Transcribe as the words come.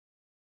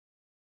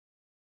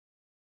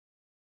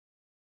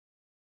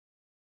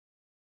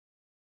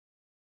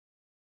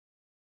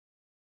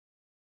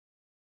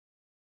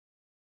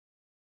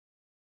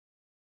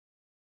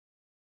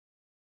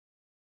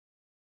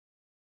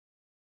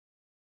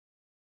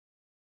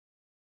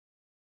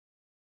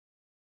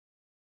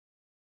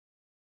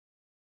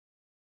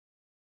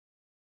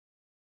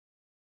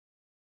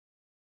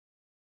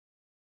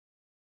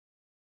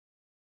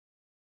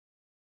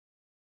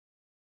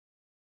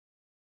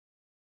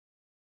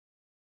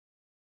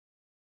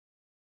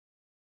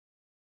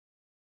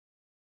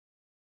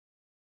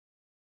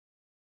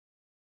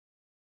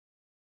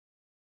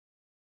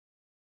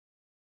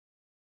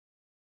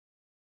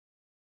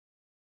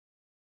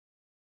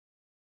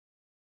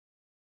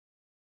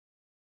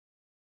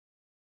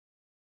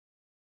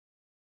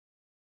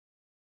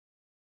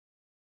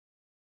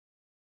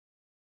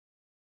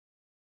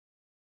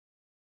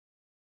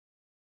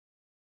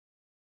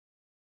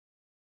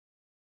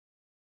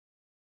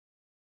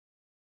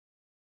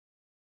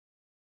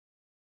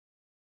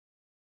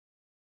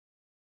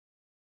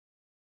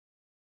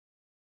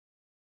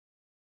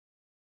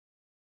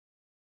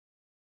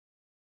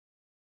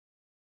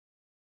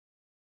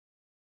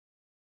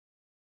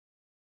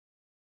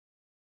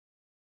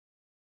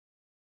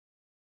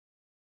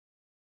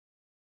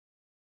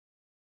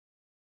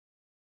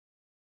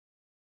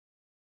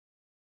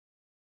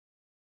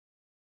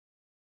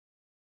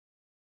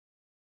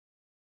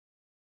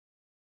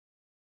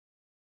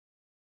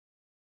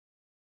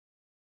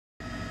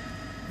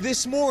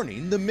This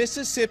morning, the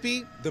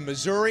Mississippi, the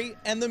Missouri,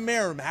 and the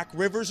Merrimack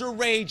rivers are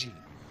raging.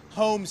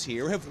 Homes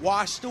here have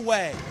washed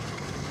away.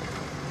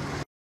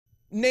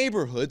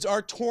 Neighborhoods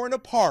are torn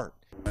apart.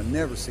 I've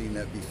never seen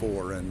that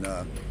before, and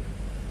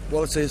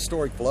well, it's a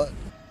historic flood.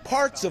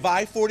 Parts of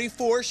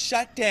I-44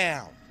 shut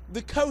down.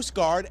 The Coast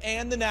Guard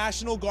and the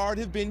National Guard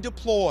have been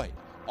deployed.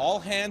 All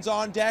hands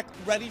on deck,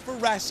 ready for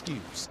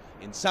rescues.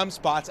 In some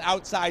spots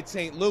outside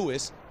St.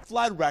 Louis,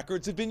 flood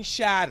records have been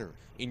shattered.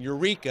 In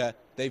Eureka,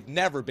 they've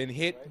never been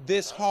hit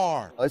this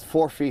hard. It's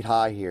 4 feet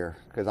high here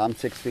because I'm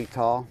 6 feet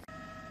tall.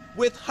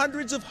 With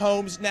hundreds of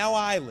homes now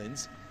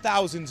islands,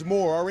 thousands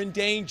more are in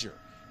danger.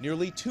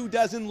 Nearly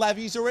 24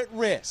 levees are at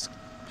risk.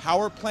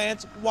 Power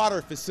plants,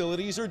 water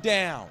facilities are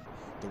down.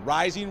 The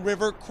rising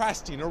river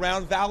cresting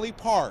around Valley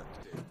Park,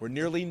 where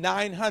nearly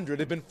 900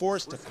 have been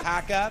forced to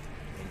pack up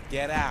and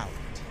get out.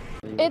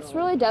 It's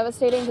really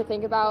devastating to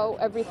think about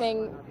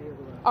everything,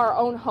 our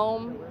own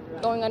home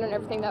going under and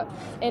everything that's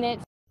in it.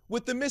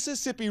 With the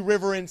Mississippi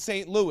River in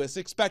St. Louis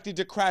expected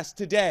to crest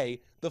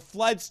today, the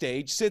flood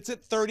stage sits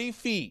at 30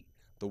 feet.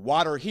 The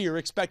water here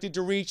expected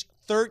to reach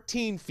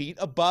 13 feet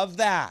above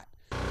that.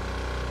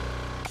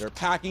 They're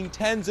packing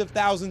tens of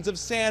thousands of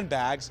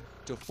sandbags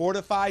to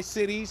fortify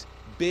cities,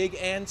 big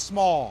and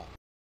small.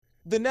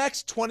 The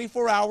next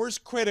 24 hours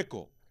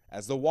critical.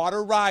 As the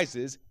water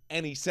rises,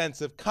 any sense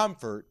of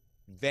comfort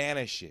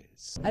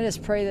vanishes. I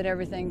just pray that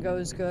everything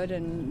goes good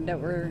and that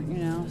we're,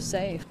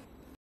 safe.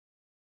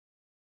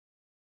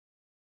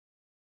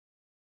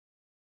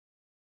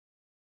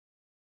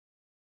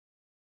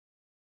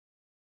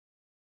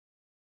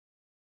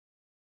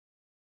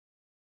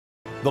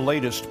 The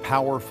latest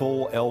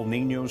powerful El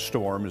Nino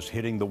storm is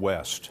hitting the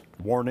West.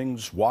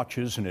 Warnings,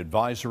 watches, and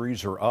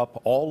advisories are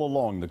up all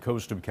along the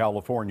coast of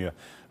California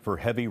for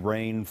heavy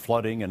rain,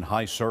 flooding, and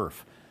high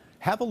surf.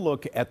 Have a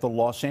look at the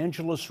Los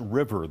Angeles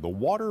River. The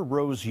water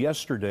rose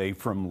yesterday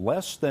from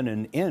less than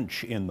an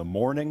inch in the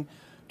morning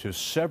to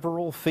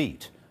several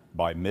feet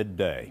by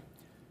midday.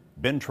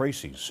 Ben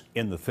Tracy's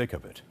in the thick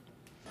of it.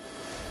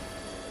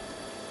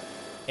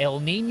 El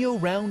Nino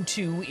Round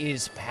 2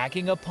 is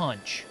packing a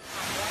punch.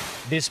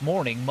 This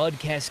morning, mud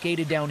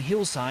cascaded down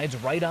hillsides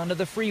right onto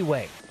the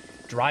freeway.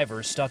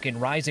 Drivers stuck in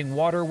rising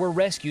water were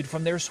rescued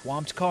from their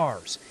swamped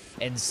cars,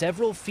 and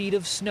several feet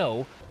of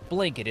snow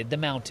blanketed the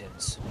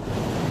mountains.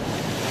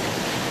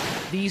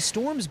 These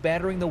storms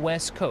battering the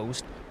West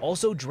Coast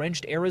also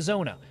drenched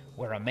Arizona,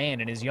 where a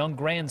man and his young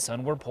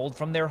grandson were pulled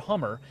from their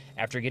Hummer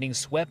after getting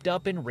swept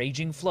up in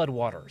raging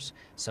floodwaters.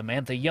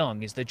 Samantha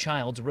Young is the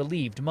child's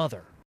relieved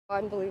mother.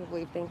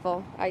 Unbelievably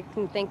thankful. I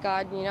can thank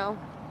God,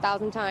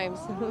 1,000 times.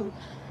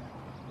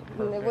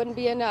 It wouldn't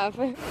be enough.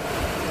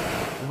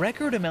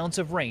 Record amounts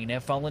of rain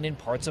have fallen in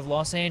parts of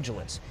Los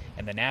Angeles,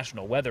 and the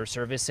National Weather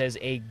Service says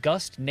a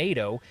gust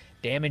NATO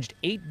damaged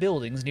 8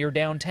 buildings near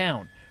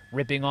downtown,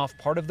 ripping off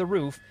part of the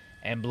roof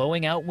and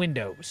blowing out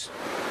windows.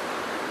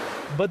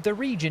 But the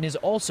region is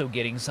also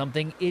getting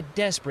something it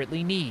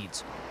desperately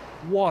needs: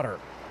 water.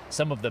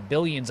 Some of the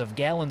billions of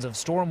gallons of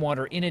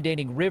stormwater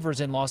inundating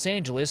rivers in Los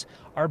Angeles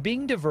are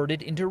being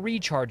diverted into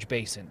recharge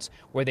basins,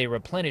 where they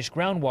replenish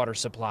groundwater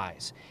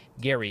supplies.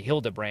 Gary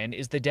Hildebrand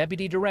is the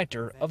deputy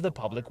director of the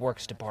Public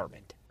Works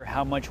Department.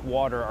 How much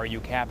water are you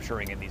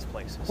capturing in these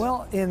places?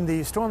 Well, in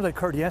the storm that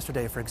occurred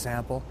yesterday, for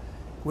example,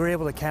 we were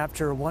able to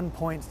capture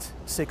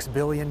 1.6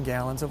 billion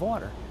gallons of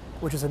water,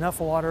 which is enough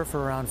water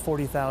for around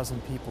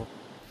 40,000 people.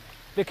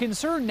 The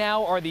concern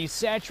now are these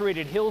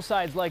saturated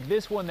hillsides like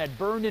this one that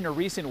burned in a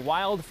recent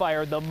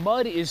wildfire. The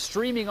mud is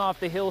streaming off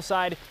the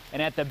hillside, and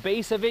at the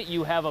base of it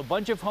you have a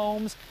bunch of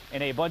homes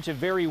and a bunch of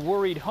very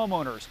worried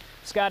homeowners.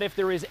 Scott, if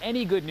there is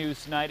any good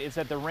news tonight, it's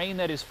that the rain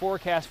that is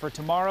forecast for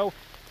tomorrow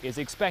is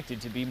expected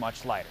to be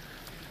much lighter.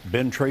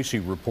 Ben Tracy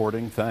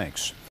reporting.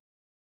 Thanks.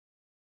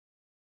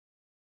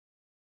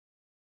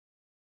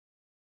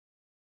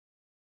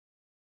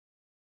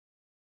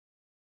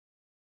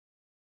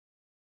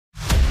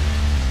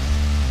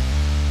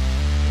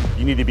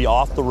 You need to be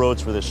off the roads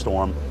for this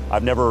storm.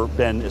 I've never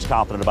been as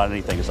confident about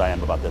anything as I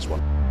am about this one.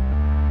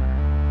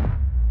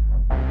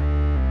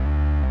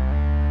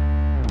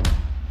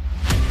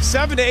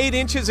 Seven to 8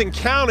 inches and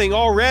counting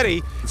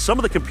already. Some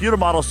of the computer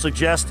models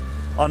suggest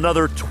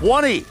another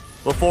 20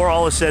 before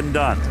all is said and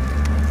done.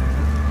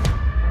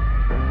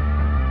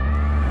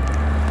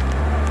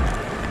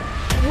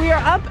 We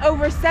are up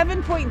over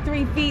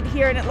 7.3 feet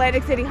here in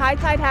Atlantic City. High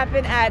tide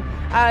happened at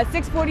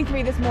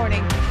 6:43 this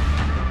morning.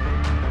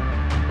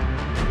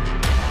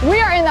 We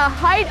are in the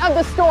height of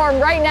the storm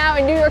right now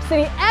in New York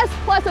City, S+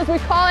 as we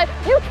call it.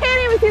 You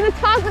can't even see the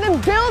top of the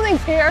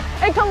buildings here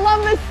in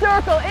Columbus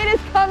Circle. It is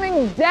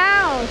coming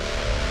down.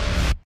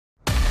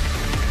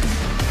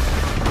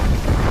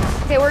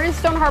 Okay, we're in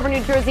Stone Harbor,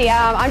 New Jersey.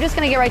 I'm just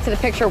going to get right to the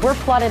picture. We're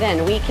flooded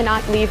in. We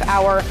cannot leave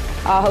our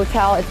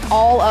hotel. It's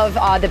all of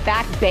the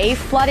Back Bay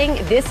flooding.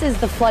 This is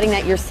the flooding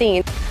that you're seeing.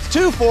 It's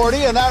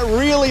 2:40, and that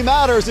really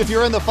matters if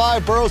you're in the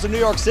 5 boroughs of New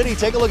York City.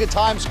 Take a look at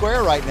Times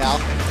Square right now.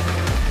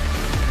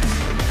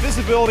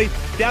 Visibility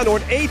down to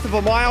 1/8 of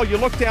a mile. You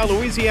look down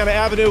Louisiana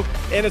Avenue,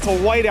 and it's a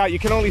whiteout. You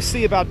can only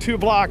see about 2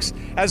 blocks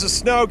as the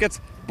snow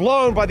gets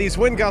blown by these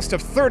wind gusts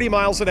of 30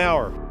 miles an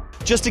hour.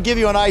 Just to give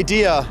you an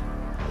idea,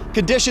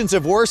 conditions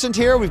have worsened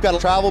here. We've got a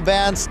travel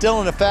ban still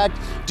in effect.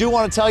 Do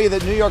want to tell you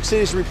that New York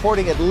City is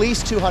reporting at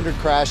least 200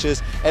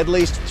 crashes, at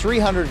least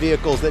 300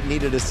 vehicles that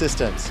needed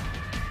assistance.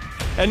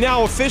 And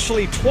now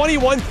officially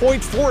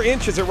 21.4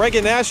 inches at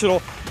Reagan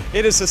National.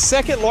 It is the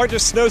second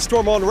largest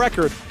snowstorm on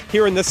record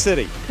here in the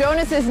city.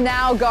 Jonas is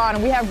now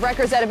gone. We have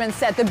records that have been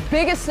set. The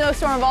biggest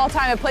snowstorm of all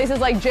time at places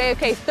like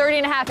JFK,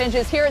 30.5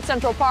 inches here at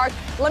Central Park.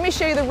 Let me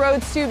show you the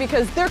roads too,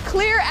 because they're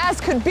clear as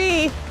could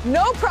be.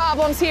 No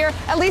problems here,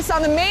 at least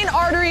on the main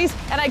arteries.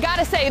 And I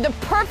gotta say, the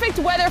perfect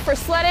weather for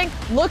sledding.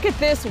 Look at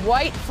this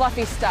white,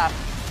 fluffy stuff.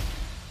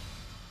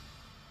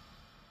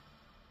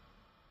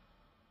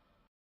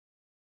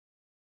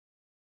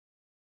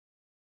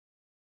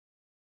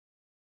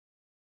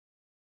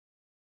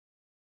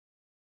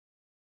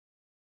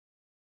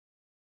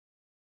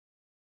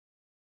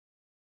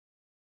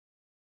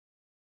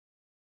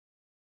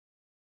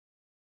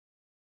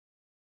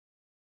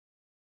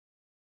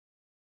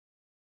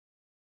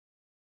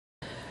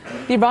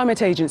 The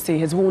Environment Agency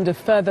has warned of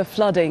further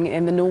flooding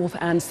in the north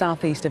and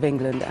southeast of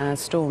England as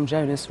Storm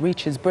Jonas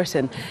reaches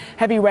Britain.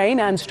 Heavy rain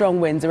and strong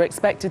winds are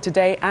expected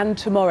today and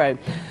tomorrow.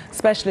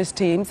 Specialist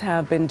teams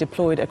have been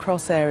deployed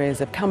across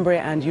areas of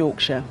Cumbria and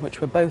Yorkshire,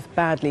 which were both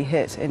badly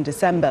hit in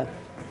December.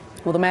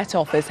 Well, the Met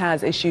Office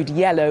has issued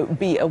yellow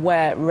Be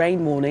Aware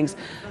rain warnings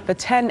for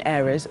 10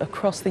 areas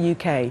across the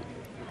UK.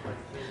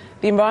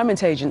 The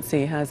Environment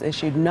Agency has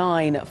issued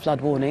 9 flood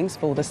warnings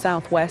for the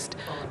southwest,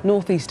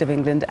 northeast of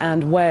England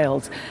and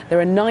Wales. There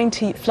are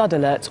 90 flood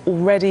alerts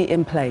already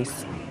in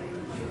place.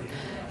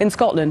 In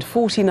Scotland,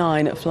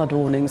 49 flood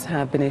warnings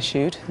have been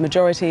issued,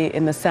 majority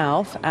in the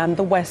south and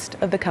the west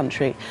of the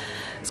country.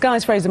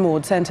 Sky's Fraser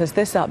Maud sent us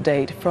this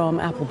update from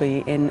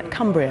Appleby in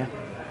Cumbria.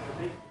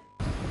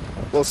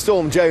 Well,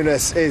 Storm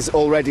Jonas is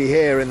already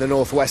here in the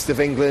northwest of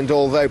England,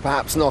 although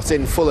perhaps not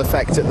in full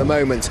effect at the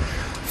moment.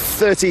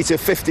 30 to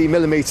 50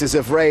 millimetres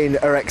of rain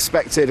are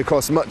expected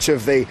across much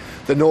of the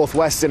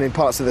northwest and in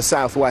parts of the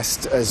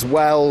southwest as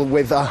well,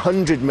 with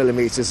 100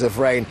 millimetres of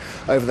rain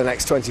over the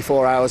next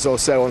 24 hours or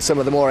so on some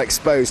of the more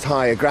exposed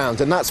higher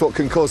ground. And that's what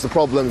can cause the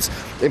problems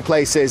in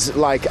places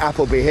like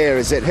Appleby here,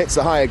 as it hits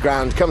the higher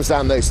ground, comes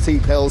down those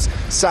steep hills,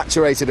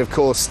 saturated of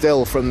course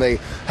still from the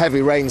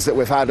heavy rains that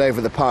we've had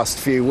over the past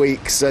few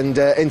weeks, and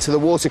into the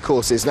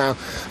watercourses. Now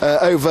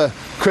over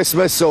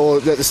Christmas, or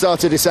at the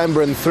start of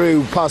December and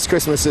through past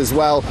Christmas as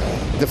well,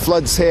 the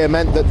floods here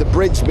meant that the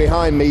bridge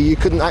behind me, you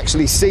couldn't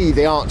actually see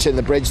the arch in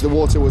the bridge. The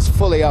water was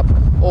fully up,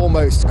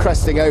 almost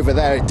cresting over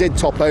there. It did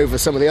top over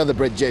some of the other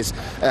bridges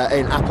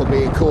in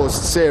Appleby and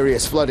caused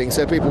serious flooding,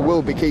 so people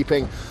will be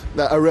keeping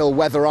a real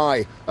weather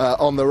eye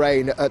on the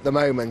rain at the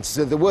moment.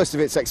 So the worst of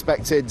it's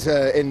expected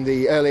in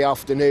the early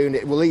afternoon.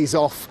 It will ease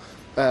off,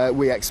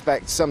 we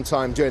expect,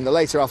 sometime during the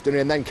later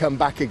afternoon, and then come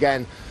back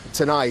again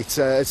tonight.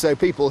 So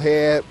people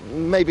here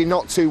maybe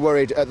not too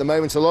worried at the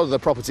moment. A lot of the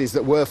properties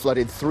that were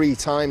flooded 3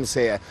 times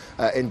here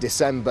in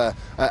December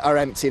are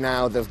empty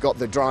now. They've got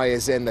the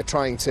dryers in. They're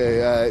trying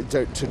to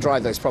dry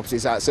those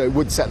properties out, so it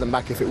would set them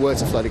back if it were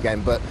to flood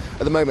again, but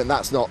at the moment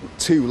that's not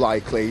too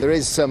likely. There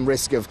is some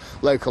risk of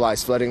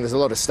localised flooding. There's a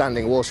lot of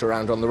standing water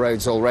around on the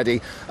roads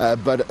already,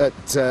 but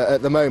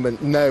at the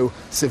moment no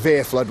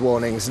severe flood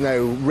warnings,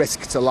 no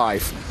risk to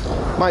life.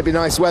 Might be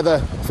nice weather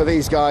for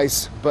these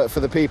guys, but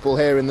for the people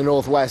here in the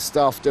northwest,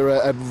 after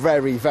a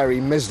very, very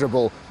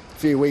miserable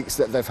few weeks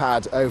that they've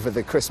had over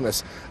the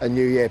Christmas and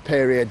New Year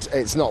period,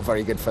 it's not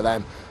very good for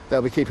them.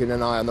 They'll be keeping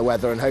an eye on the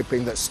weather and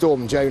hoping that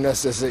Storm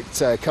Jonas, as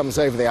it comes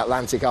over the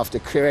Atlantic after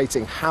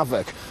creating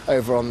havoc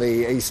over on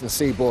the eastern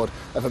seaboard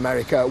of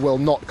America, will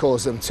not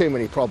cause them too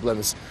many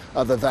problems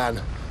other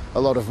than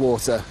a lot of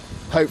water,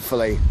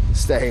 hopefully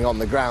staying on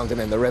the ground and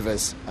in the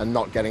rivers and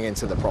not getting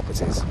into the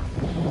properties.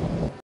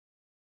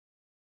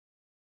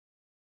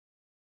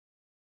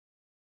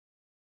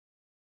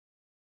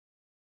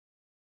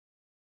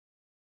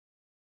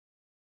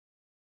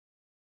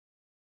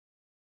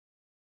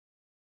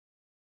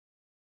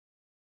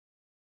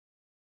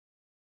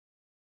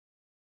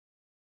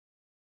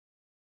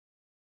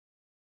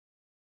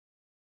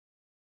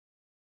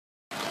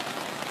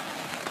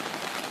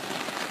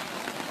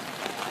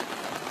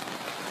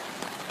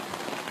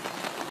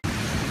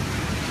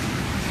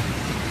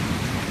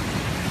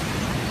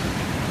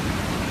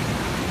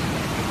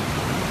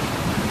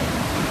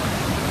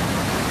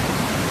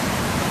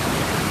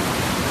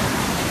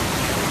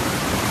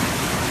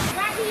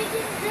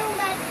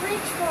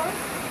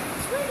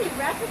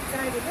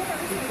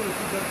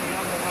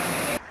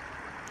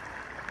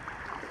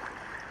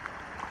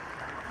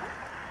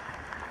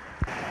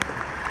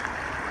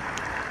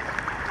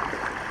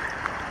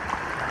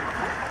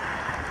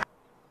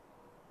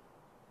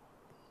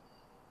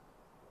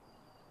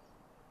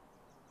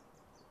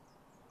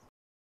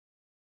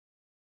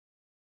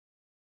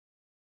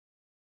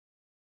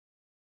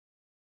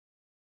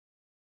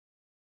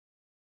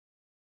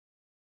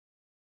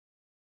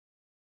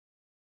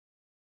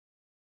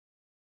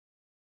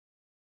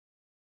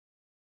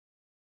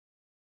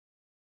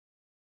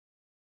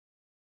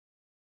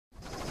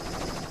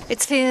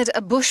 It's feared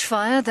a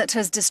bushfire that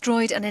has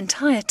destroyed an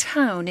entire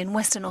town in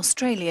Western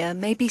Australia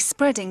may be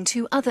spreading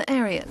to other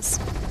areas.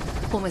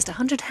 Almost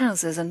 100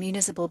 houses and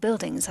municipal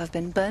buildings have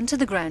been burned to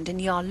the ground in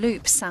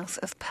Yarloop, south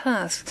of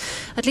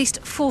Perth. At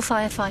least 4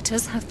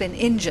 firefighters have been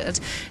injured.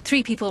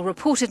 3 people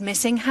reported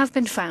missing have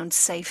been found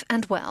safe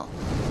and well.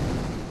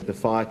 The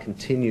fire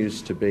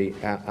continues to be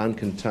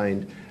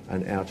uncontained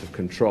and out of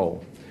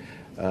control.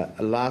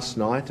 Last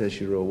night,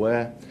 as you're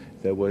aware,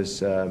 there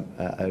was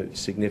a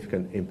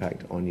significant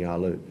impact on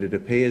Yarloop. It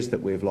appears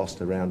that we've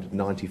lost around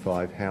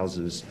 95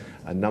 houses,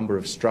 a number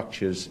of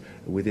structures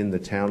within the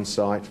town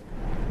site.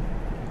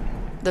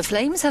 The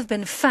flames have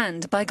been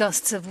fanned by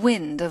gusts of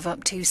wind of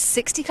up to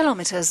 60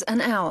 kilometres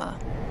an hour.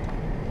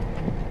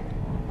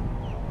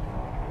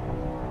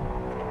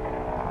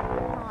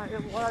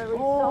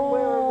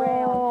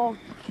 Oh,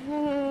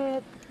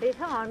 cat.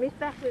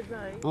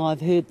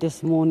 I've heard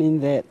this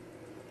morning that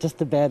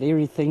just about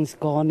everything's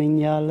gone in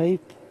Yarloop,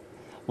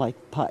 like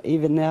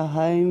even our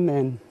home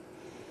and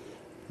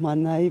my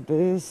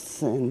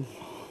neighbours and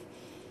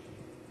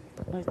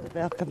most of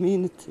our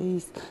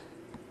communities.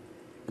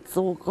 It's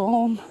all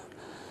gone.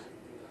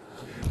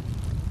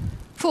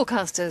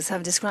 Forecasters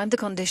have described the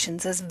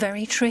conditions as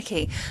very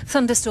tricky.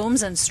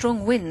 Thunderstorms and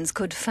strong winds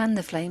could fan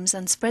the flames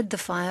and spread the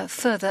fire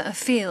further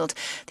afield.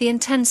 The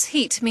intense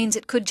heat means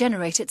it could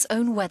generate its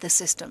own weather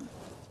system.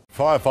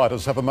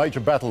 Firefighters have a major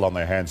battle on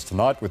their hands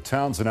tonight, with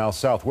towns in our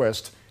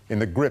southwest in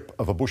the grip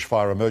of a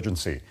bushfire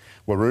emergency.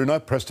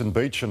 Waroona, Preston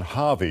Beach and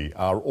Harvey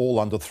are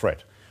all under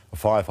threat. A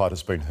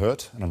firefighter's been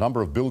hurt and a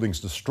number of buildings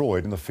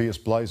destroyed in the fierce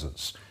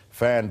blazes,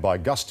 fanned by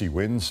gusty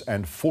winds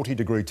and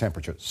 40-degree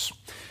temperatures.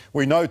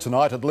 We know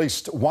tonight at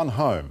least one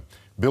home,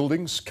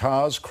 buildings,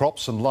 cars,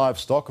 crops and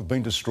livestock have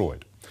been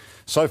destroyed.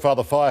 So far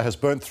the fire has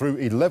burnt through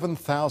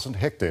 11,000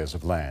 hectares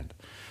of land.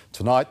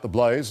 Tonight the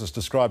blaze is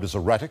described as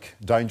erratic,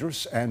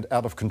 dangerous and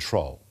out of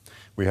control.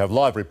 We have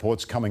live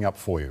reports coming up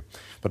for you.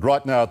 But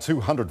right now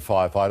 200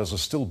 firefighters are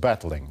still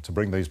battling to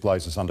bring these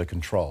blazes under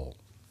control.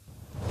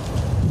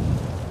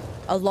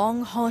 A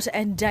long, hot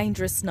and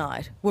dangerous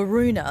night.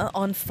 Waroona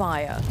on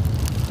fire.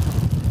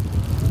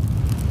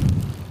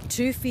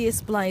 2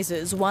 fierce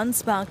blazes, one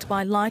sparked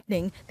by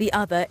lightning, the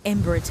other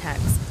ember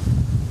attacks.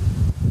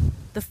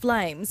 The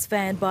flames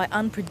fanned by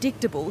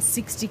unpredictable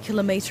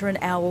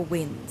 60-kilometre-an-hour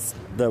winds.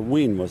 The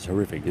wind was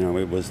horrific, you know,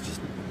 it was just,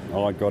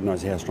 oh, God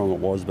knows how strong it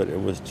was, but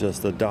it was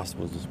just, the dust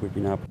was just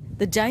whipping up.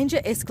 The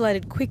danger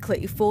escalated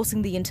quickly,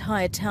 forcing the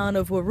entire town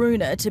of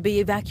Waroona to be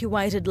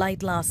evacuated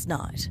late last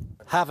night.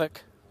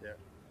 Havoc. Yeah.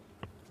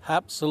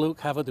 Absolute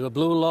havoc. There were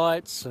blue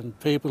lights and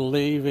people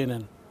leaving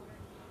and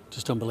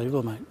just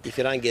unbelievable, mate. If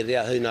you don't get it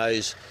out, who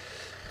knows,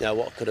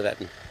 what could have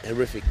happened.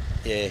 Horrific,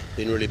 yeah,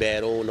 been really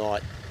bad all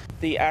night.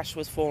 The ash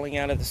was falling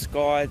out of the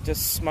sky,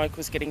 just smoke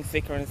was getting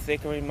thicker and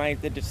thicker. We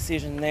made the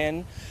decision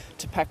then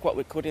to pack what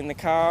we could in the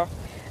car.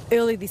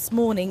 Early this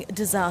morning,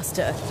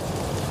 disaster.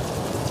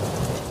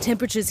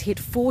 Temperatures hit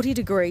 40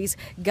 degrees,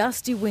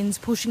 gusty winds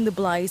pushing the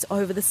blaze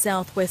over the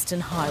southwestern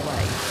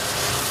highway.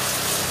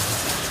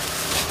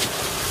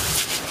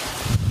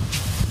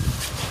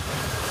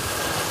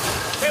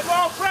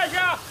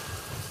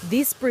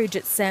 This bridge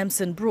at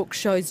Samson Brook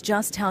shows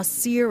just how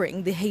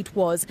searing the heat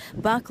was,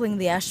 buckling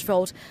the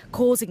asphalt,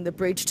 causing the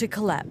bridge to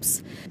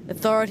collapse.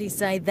 Authorities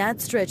say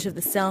that stretch of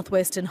the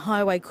southwestern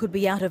highway could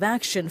be out of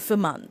action for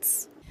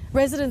months.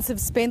 Residents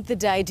have spent the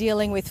day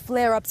dealing with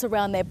flare-ups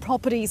around their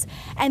properties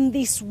and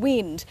this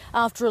wind.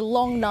 After a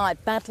long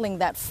night battling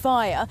that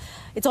fire,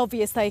 it's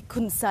obvious they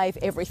couldn't save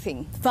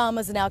everything.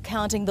 Farmers are now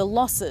counting the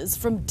losses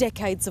from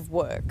decades of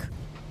work.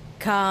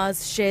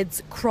 Cars,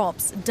 sheds,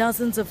 crops,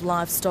 dozens of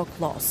livestock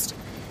lost.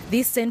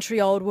 This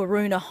century-old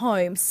Waroona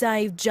home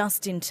saved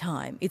just in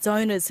time. Its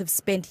owners have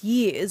spent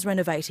years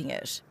renovating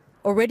it.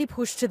 Already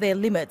pushed to their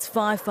limits,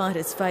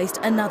 firefighters faced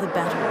another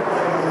battle.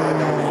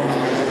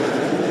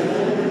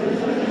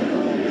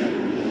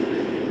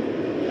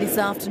 This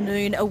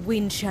afternoon, a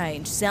wind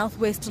change.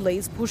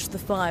 Southwesterlies pushed the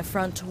fire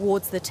front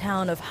towards the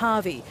town of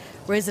Harvey.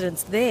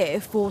 Residents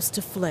there forced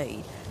to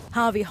flee.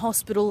 Harvey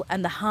Hospital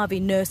and the Harvey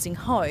Nursing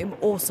Home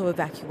also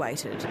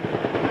evacuated.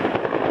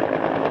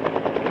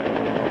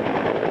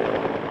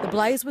 The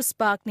blaze was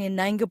sparked near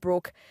Nanga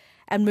Brook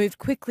and moved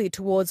quickly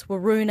towards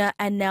Waroona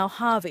and now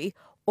Harvey,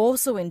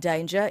 also in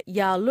danger,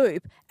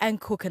 Yarloop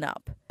and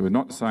Cookanup. We're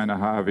not saying to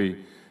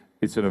Harvey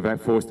it's a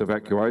forced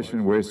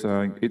evacuation. We're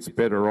saying it's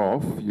better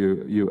off,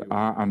 you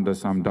are under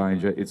some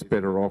danger, it's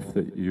better off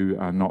that you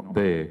are not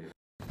there.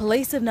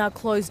 Police have now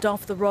closed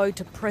off the road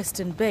to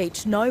Preston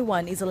Beach. No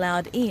one is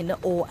allowed in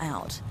or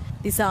out.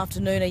 This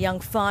afternoon, a young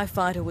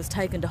firefighter was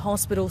taken to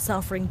hospital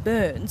suffering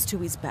burns to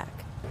his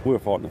back. We were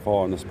fighting the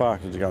fire and the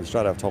sparks were going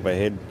straight over top of our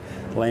head,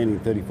 landing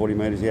 30, 40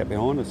 metres out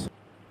behind us.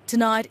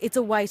 Tonight, it's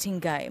a waiting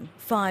game.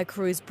 Fire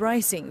crews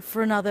bracing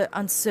for another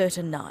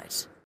uncertain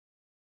night.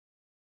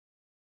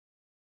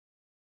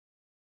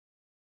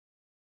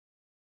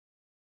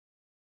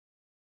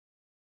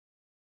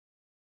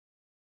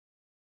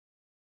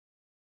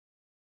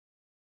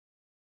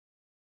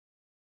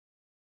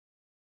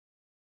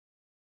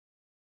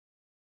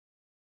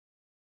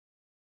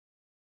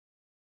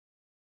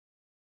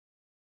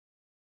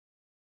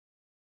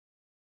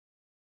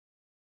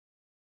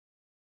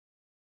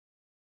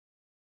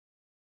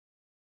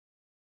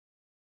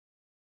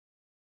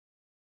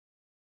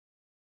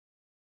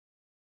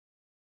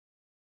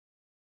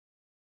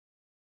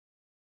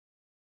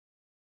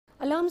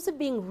 Alarms are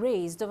being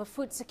raised over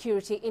food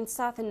security in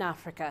Southern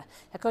Africa.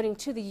 According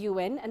to the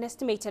UN, an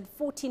estimated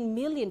 14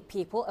 million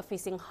people are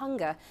facing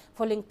hunger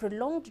following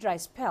prolonged dry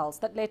spells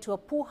that led to a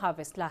poor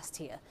harvest last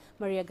year.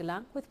 Maria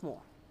Galang with more.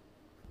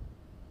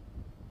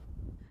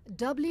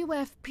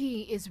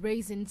 WFP is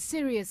raising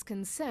serious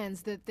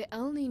concerns that the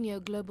El Nino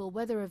global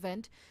weather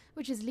event,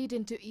 which is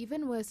leading to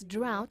even worse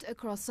drought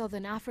across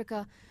southern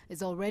Africa,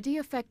 is already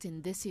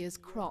affecting this year's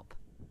crop.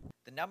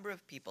 The number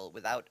of people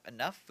without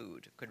enough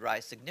food could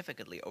rise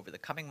significantly over the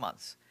coming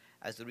months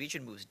as the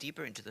region moves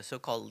deeper into the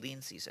so-called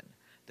lean season,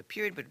 the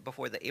period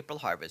before the April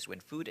harvest when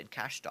food and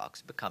cash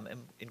stocks become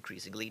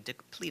increasingly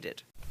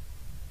depleted.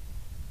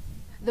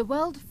 The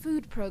World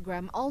Food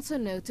Programme also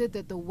noted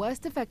that the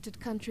worst affected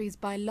countries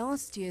by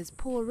last year's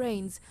poor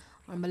rains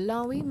are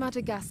Malawi,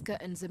 Madagascar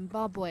and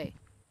Zimbabwe.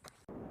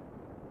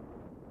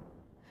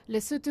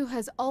 Lesotho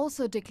has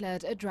also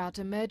declared a drought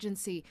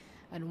emergency,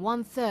 and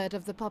 1/3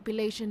 of the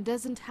population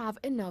doesn't have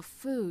enough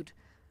food.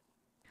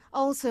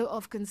 Also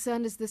of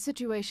concern is the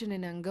situation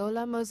in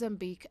Angola,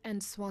 Mozambique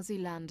and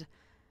Swaziland.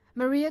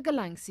 Maria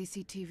Galang,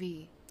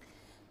 CCTV.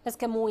 Let's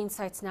get more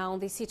insights now on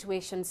the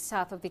situation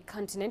south of the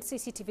continent.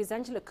 CCTV's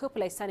Angelo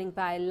Coppola is standing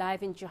by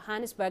live in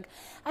Johannesburg.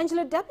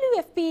 Angelo,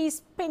 WFP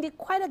is painting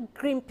quite a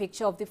grim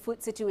picture of the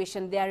food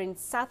situation there in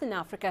Southern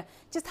Africa.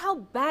 Just how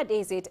bad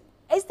is it?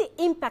 Is the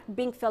impact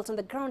being felt on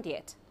the ground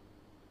yet?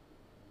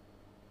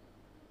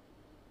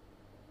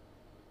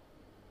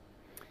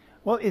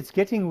 Well, it's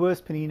getting worse,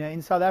 Penina.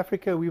 In South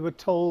Africa, we were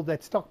told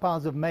that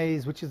stockpiles of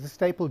maize, which is the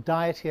staple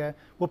diet here,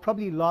 will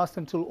probably last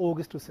until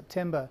August or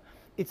September.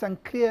 It's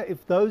unclear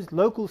if those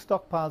local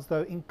stockpiles,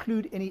 though,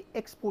 include any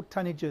export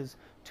tonnages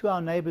to our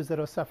neighbors that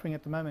are suffering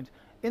at the moment.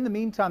 In the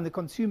meantime, the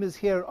consumers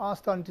here are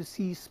starting to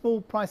see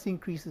small price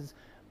increases,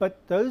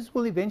 but those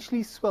will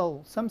eventually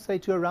swell, some say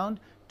to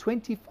around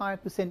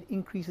 25%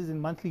 increases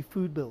in monthly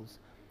food bills.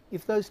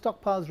 If those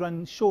stockpiles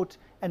run short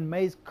and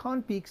maize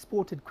can't be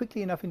exported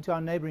quickly enough into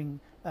our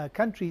neighboring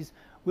countries,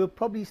 we'll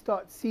probably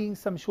start seeing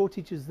some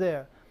shortages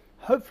there.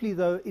 Hopefully,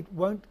 though, it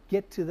won't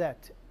get to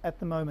that at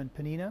the moment.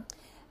 Penina?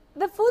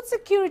 The food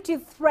security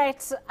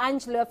threat,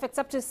 Angelo, affects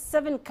up to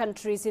 7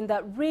 countries in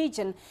that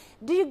region.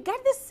 Do you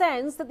get the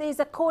sense that there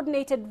is a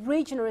coordinated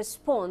regional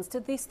response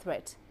to this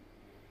threat?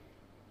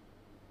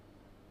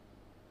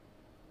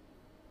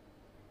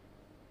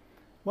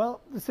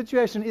 Well, the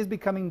situation is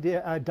becoming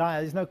dire.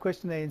 There's no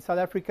question there. In South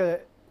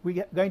Africa,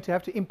 we're going to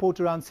have to import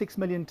around 6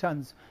 million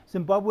tons.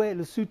 Zimbabwe,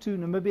 Lesotho,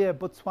 Namibia,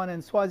 Botswana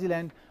and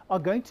Swaziland are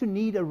going to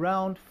need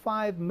around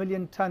 5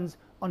 million tons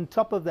on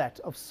top of that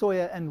of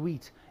soya and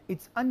wheat.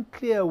 It's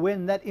unclear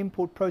when that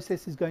import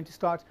process is going to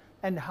start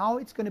and how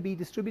it's going to be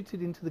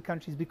distributed into the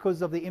countries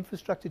because of the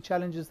infrastructure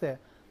challenges there.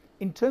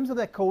 In terms of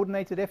that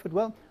coordinated effort,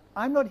 well,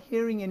 I'm not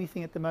hearing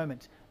anything at the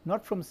moment,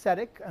 not from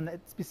SADC, and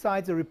it's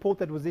besides a report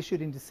that was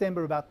issued in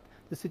December about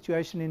the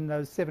situation in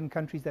those 7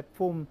 countries that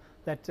form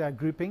that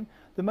grouping.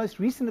 The most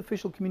recent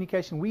official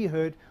communication we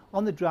heard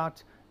on the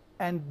drought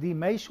and the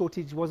maize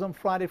shortage was on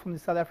Friday from the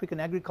South African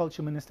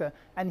Agriculture Minister,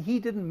 and he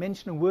didn't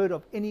mention a word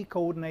of any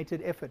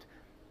coordinated effort,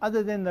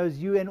 other than those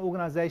UN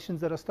organizations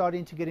that are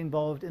starting to get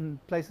involved in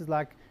places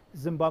like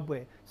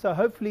Zimbabwe. So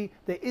hopefully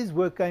there is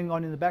work going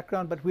on in the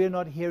background, but we're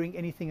not hearing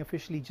anything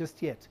officially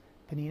just yet.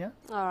 Penina?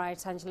 All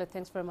right, Angelo,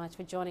 thanks very much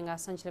for joining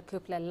us. Angelo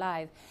Coppola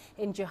live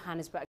in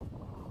Johannesburg.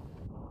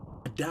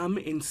 A dam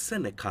in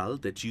Senegal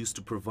that used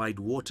to provide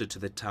water to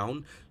the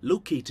town,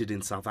 located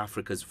in South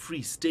Africa's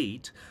Free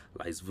State,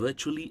 lies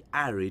virtually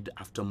arid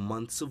after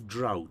months of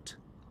drought.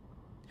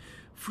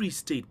 Free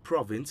State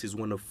Province is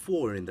one of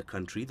 4 in the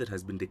country that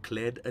has been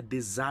declared a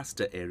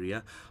disaster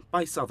area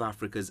by South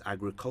Africa's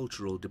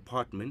Agricultural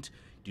Department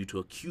due to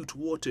acute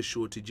water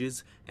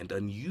shortages and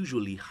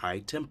unusually high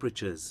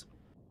temperatures.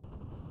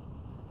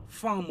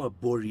 Farmer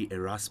Bori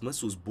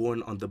Erasmus was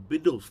born on the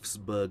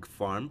Bidulfsburg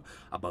farm,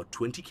 about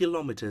 20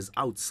 kilometers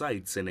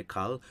outside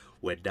Senegal,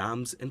 where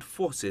dams and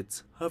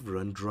faucets have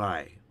run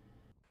dry.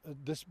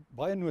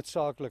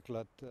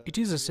 It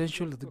is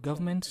essential that the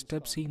government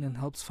steps in and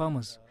helps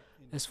farmers.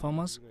 As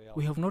farmers,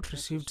 we have not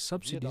received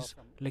subsidies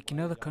like in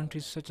other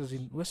countries such as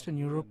in Western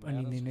Europe and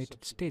in the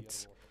United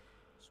States.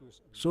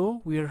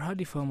 So we are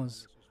hardy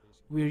farmers.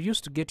 We are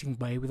used to getting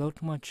by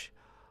without much.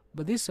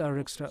 But these are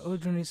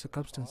extraordinary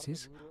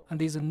circumstances and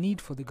there is a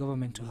need for the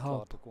government to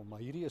help.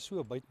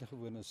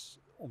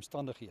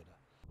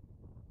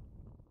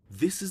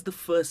 This is the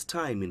first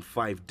time in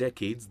 5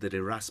 decades that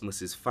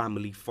Erasmus's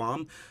family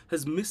farm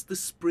has missed the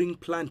spring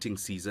planting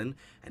season,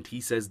 and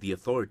he says the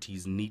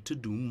authorities need to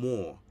do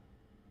more.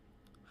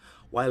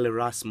 While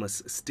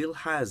Erasmus still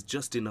has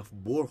just enough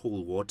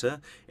borehole water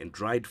and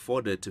dried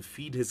fodder to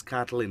feed his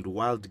cattle and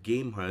wild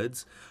game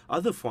herds,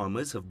 other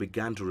farmers have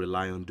begun to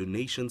rely on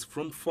donations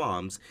from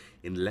farms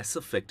in less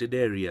affected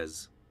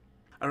areas.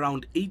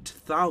 Around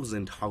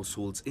 8,000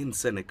 households in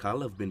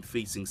Senegal have been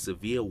facing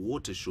severe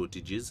water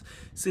shortages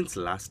since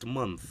last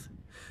month.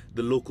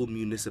 The local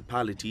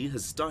municipality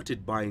has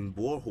started buying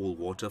borehole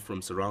water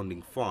from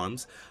surrounding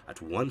farms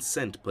at 1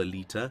 cent per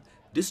litre,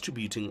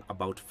 distributing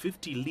about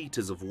 50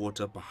 litres of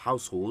water per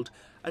household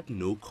at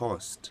no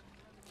cost.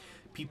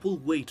 people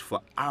wait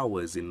for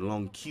hours in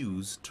long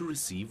queues to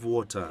receive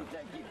water.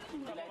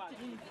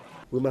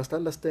 We must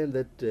understand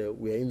that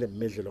we are in the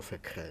middle of a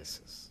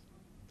crisis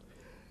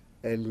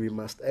and we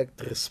must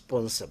act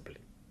responsibly.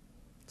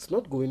 It's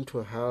not going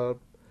to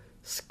help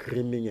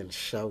screaming and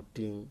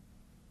shouting.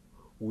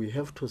 We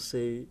have to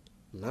say,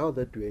 now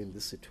that we are in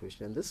this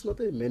situation, and this is not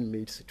a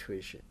man-made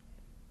situation,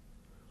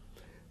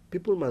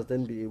 people must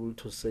then be able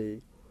to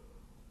say,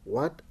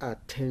 what are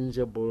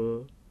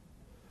tangible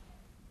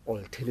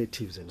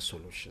alternatives and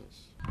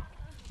solutions?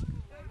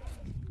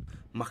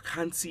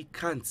 Makhansi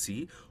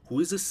Kansi,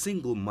 who is a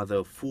single mother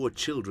of 4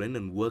 children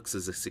and works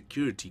as a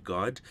security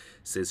guard,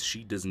 says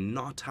she does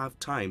not have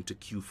time to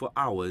queue for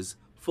hours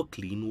for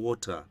clean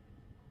water.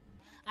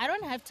 I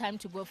don't have time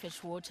to go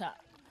fetch water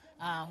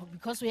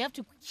because we have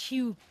to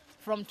queue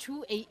from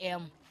 2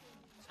 a.m.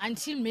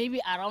 until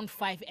maybe around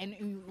 5,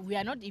 and we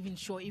are not even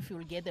sure if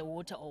we'll get the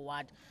water or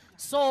what.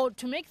 So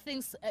to make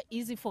things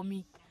easy for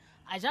me,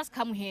 I just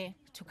come here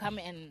to come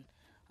and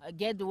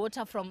get the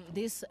water from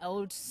this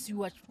old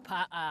sewage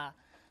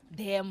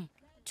dam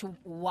to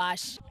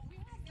wash.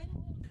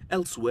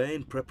 Elsewhere,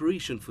 in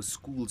preparation for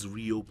schools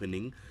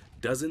reopening,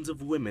 dozens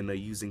of women are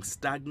using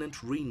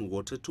stagnant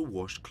rainwater to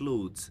wash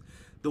clothes.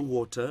 The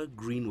water,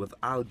 green with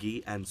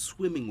algae and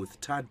swimming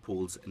with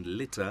tadpoles and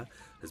litter,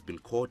 has been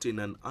caught in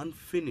an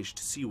unfinished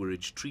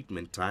sewerage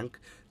treatment tank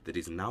that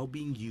is now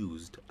being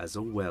used as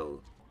a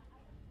well.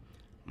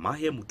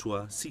 Mahia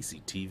Mutua,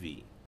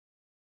 CCTV.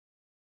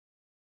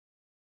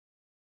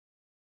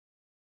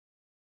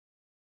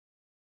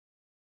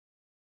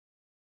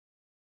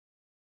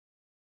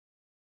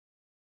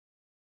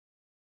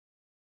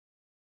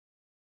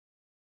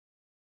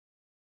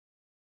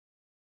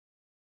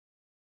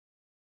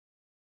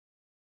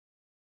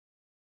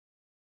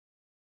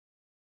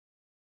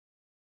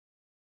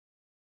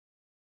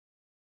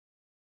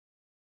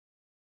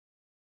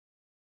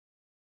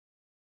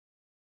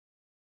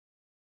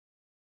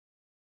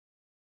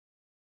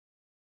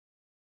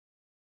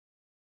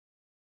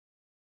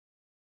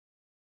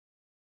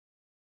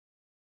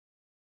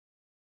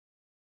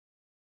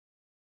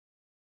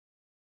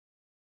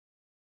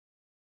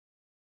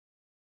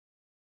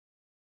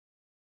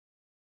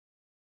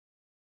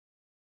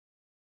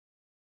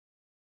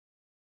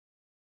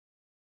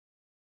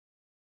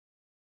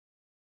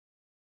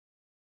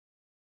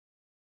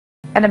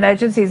 An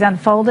emergency is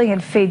unfolding in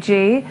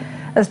Fiji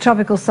as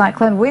tropical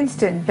cyclone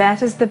Winston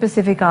batters the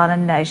Pacific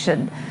Island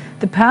nation.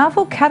 The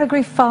powerful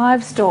Category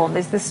 5 storm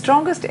is the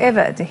strongest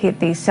ever to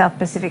hit the South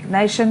Pacific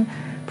nation,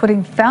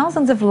 putting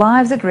thousands of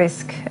lives at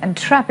risk and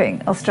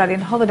trapping Australian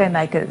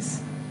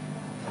holidaymakers.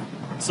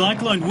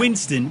 Cyclone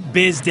Winston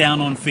bears down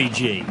on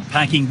Fiji,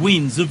 packing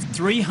winds of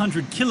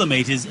 300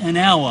 kilometres an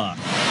hour.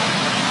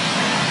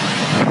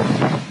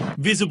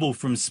 Visible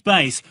from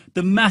space,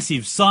 the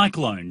massive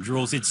cyclone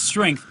draws its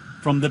strength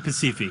from the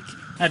Pacific.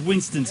 At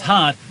Winston's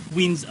heart,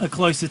 winds are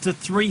closer to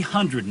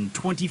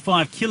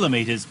 325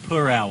 kilometres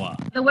per hour.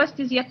 The worst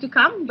is yet to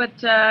come, but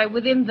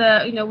within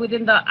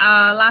the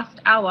last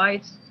hour,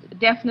 it's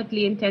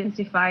definitely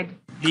intensified.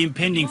 The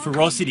impending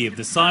ferocity of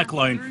the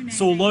cyclone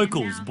saw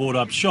locals board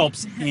up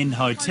shops and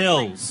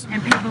hotels.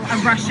 And people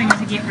are rushing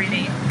to get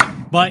ready.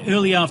 By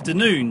early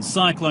afternoon,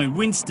 Cyclone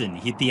Winston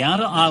hit the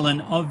outer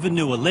island of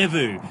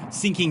Vanuatu,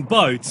 sinking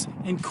boats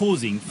and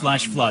causing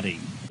flash flooding.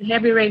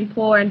 Heavy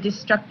rainfall and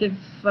destructive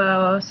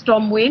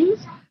storm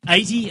winds.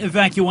 80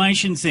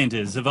 evacuation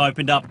centres have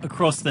opened up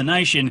across the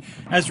nation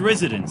as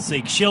residents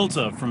seek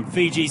shelter from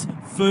Fiji's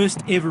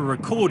first ever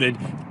recorded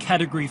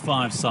Category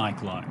 5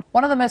 cyclone.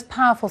 One of the most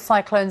powerful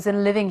cyclones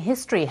in living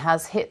history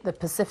has hit the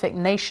Pacific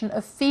nation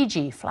of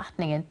Fiji,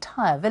 flattening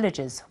entire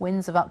villages.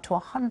 Winds of up to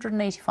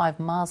 185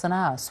 miles an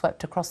hour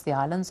swept across the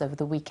islands over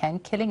the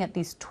weekend, killing at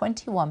least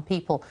 21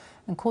 people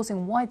and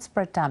causing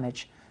widespread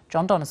damage.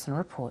 John Donaldson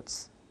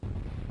reports.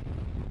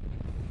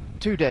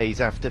 2 days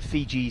after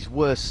Fiji's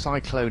worst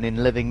cyclone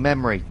in living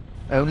memory,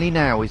 only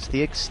now is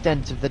the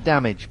extent of the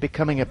damage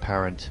becoming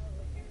apparent.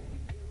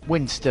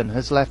 Winston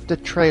has left a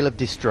trail of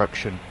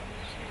destruction.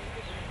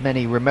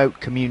 Many remote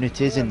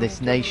communities in this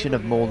nation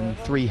of more than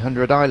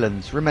 300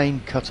 islands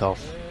remain cut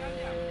off.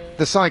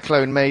 The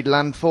cyclone made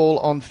landfall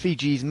on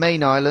Fiji's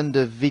main island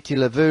of Viti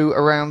Levu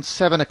around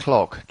 7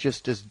 o'clock,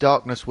 just as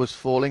darkness was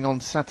falling on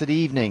Saturday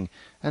evening,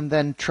 and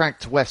then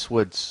tracked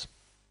westwards.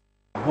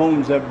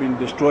 Homes have been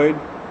destroyed.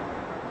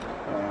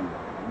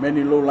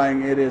 Many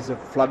low-lying areas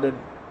have flooded,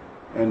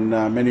 and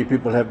many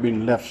people have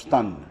been left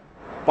stunned.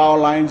 Power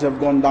lines have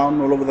gone down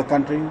all over the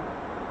country,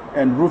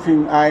 and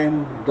roofing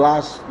iron,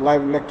 glass,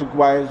 live electric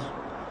wires,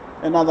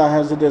 and other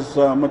hazardous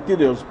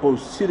materials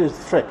pose serious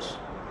threats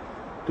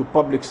to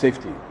public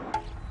safety.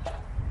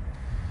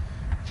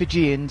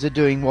 Fijians are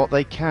doing what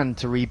they can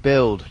to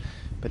rebuild,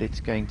 but it's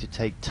going to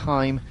take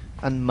time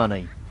and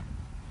money.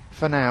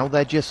 For now,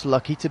 they're just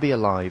lucky to be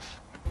alive.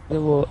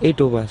 There were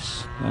 8 of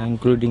us,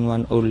 including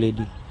one old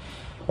lady.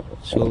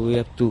 So we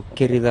have to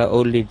carry the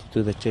old lady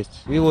to the church.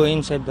 We were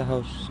inside the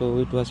house, so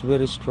it was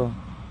very strong.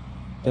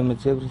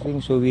 Damaged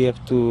everything, so we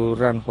have to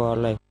run for our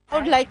life.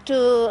 would like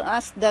to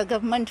ask the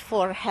government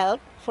for help,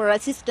 for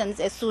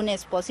assistance as soon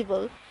as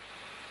possible.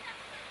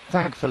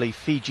 Thankfully,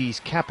 Fiji's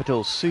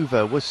capital,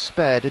 Suva, was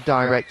spared a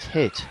direct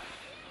hit.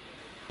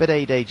 But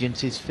aid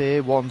agencies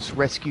fear once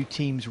rescue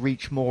teams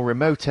reach more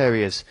remote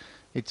areas,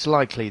 it's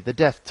likely the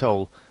death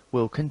toll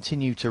will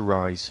continue to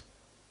rise.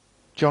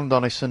 John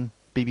Donnison,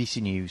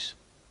 BBC News.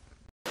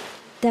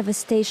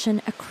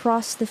 Devastation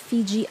across the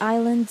Fiji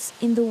Islands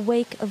in the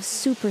wake of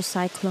super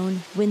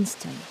cyclone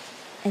Winston.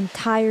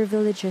 Entire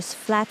villages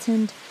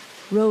flattened,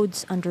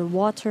 roads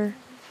underwater,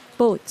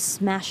 boats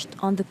smashed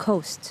on the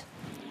coast.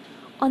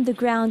 On the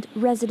ground,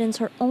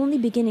 residents are only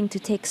beginning to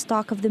take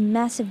stock of the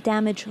massive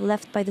damage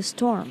left by the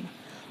storm.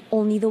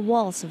 Only the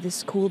walls of the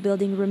school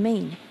building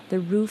remain. The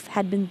roof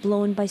had been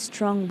blown by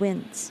strong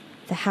winds.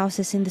 The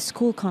houses in the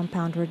school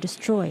compound were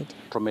destroyed.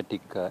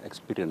 Traumatic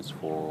experience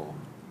for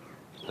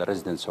the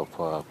residents of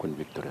Queen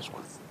Victoria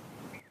School.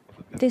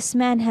 This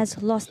man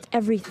has lost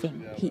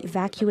everything. He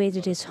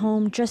evacuated his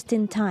home just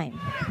in time.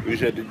 We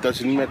said it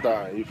doesn't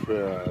matter if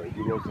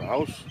you lost the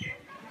house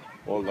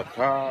or the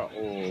car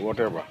or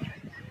whatever.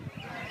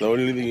 The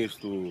only thing is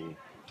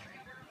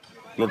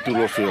not to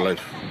lose your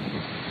life.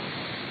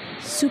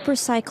 Super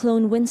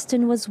cyclone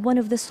Winston was one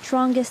of the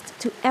strongest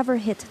to ever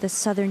hit the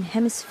southern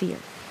hemisphere.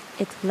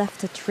 It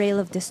left a trail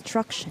of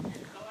destruction.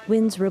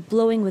 Winds were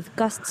blowing with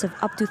gusts of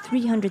up to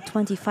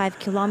 325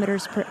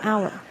 kilometers per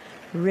hour,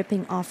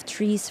 ripping off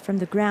trees from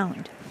the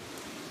ground.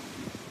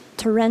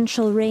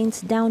 Torrential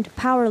rains downed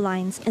power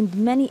lines, and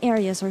many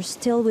areas are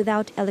still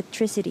without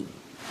electricity.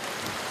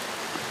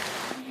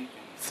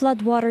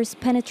 Floodwaters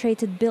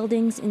penetrated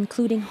buildings,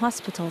 including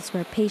hospitals,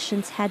 where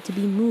patients had to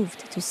be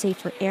moved to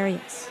safer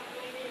areas.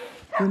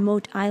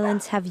 Remote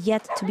islands have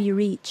yet to be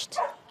reached.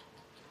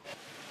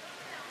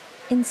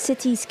 In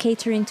cities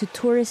catering to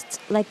tourists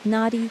like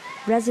Nadi,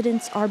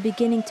 residents are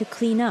beginning to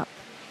clean up.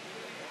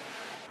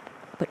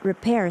 But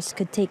repairs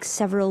could take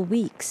several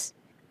weeks,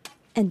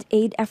 and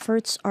aid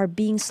efforts are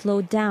being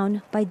slowed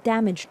down by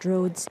damaged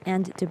roads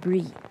and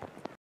debris.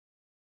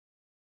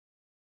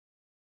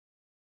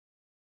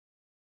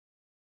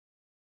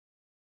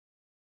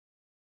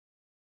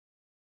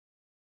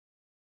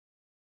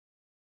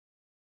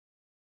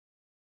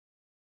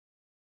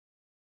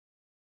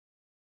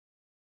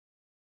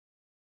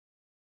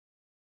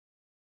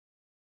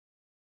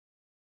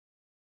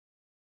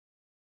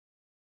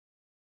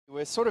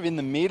 We're sort of in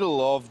the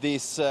middle of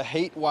this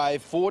heat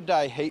wave,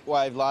 4-day heat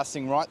wave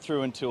lasting right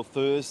through until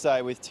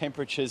Thursday, with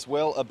temperatures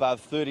well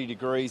above 30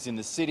 degrees in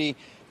the city,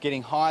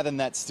 getting higher than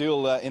that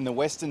still in the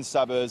western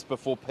suburbs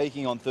before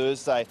peaking on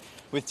Thursday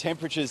with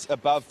temperatures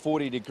above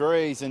 40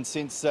 degrees. And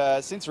since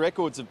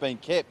records have been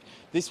kept,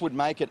 this would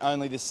make it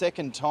only the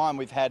second time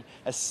we've had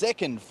a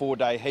second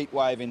 4-day heat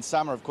wave in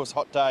summer. Of course,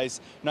 hot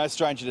days, no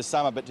stranger to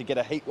summer, but to get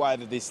a heat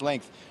wave of this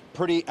length,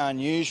 pretty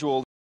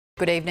unusual.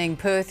 Good evening.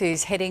 Perth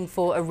is heading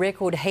for a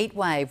record heat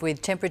wave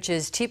with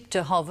temperatures tipped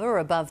to hover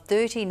above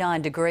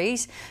 39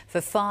 degrees for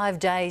 5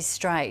 days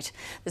straight.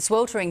 The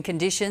sweltering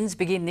conditions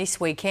begin this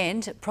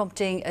weekend,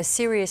 prompting a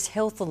serious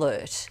health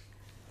alert.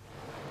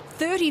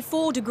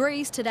 34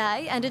 degrees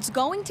today, and it's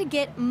going to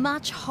get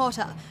much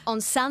hotter.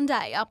 On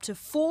Sunday, up to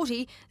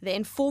 40,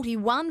 then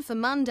 41 for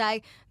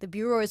Monday. The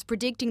Bureau is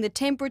predicting the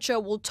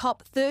temperature will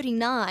top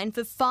 39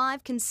 for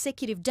 5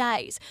 consecutive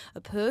days,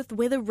 a Perth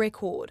weather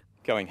record.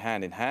 Going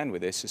hand in hand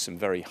with this is some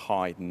very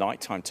high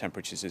nighttime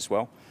temperatures as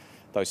well.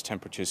 Those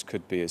temperatures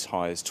could be as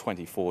high as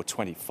 24,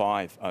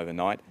 25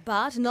 overnight.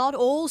 But not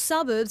all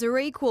suburbs are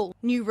equal.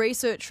 New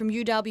research from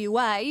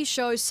UWA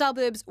shows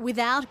suburbs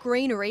without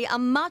greenery are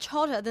much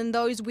hotter than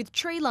those with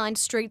tree-lined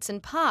streets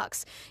and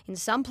parks. In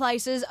some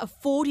places, a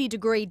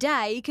 40-degree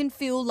day can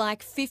feel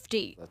like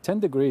 50. 10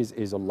 degrees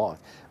is a lot.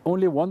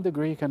 Only 1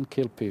 degree can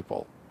kill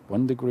people.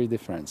 1 degree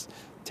difference.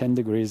 10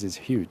 degrees is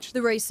huge.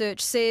 The research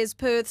says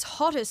Perth's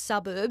hottest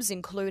suburbs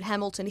include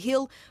Hamilton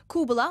Hill,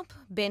 Coolbellup,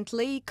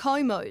 Bentley,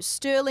 Como,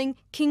 Stirling,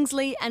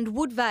 Kingsley and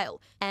Woodvale.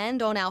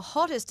 And on our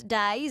hottest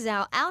days,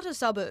 our outer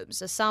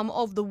suburbs are some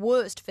of the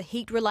worst for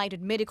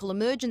heat-related medical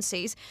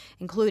emergencies,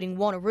 including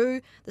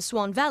Wanneroo, the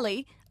Swan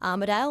Valley,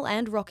 Armidale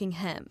and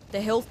Rockingham.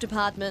 The health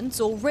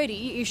department's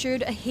already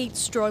issued a heat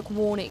stroke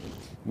warning.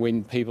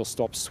 When people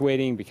stop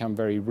sweating, become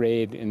very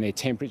red, and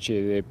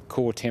their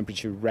core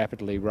temperature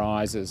rapidly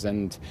rises,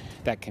 and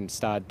that can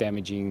start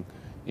damaging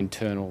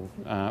internal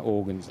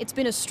organs. It's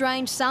been a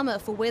strange summer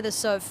for weather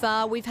so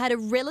far. We've had a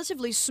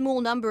relatively small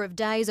number of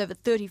days over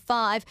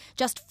 35,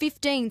 just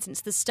 15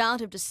 since the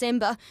start of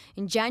December.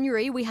 In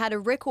January, we had a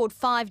record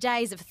 5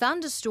 days of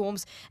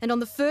thunderstorms, and on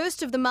the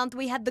 1st of the month,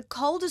 we had the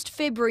coldest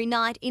February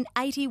night in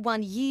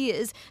 81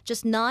 years,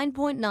 just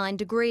 9.9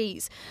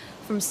 degrees.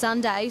 From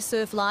Sunday,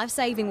 Surf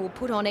Lifesaving will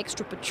put on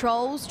extra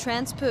patrols.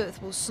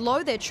 Transperth will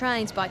slow their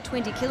trains by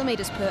 20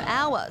 kilometres per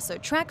hour so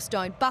tracks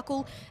don't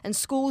buckle, and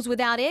schools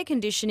without air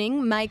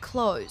conditioning may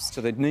close. So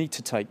they need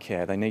to take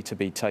care. They need to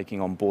be taking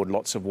on board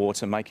lots of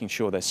water, making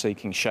sure they're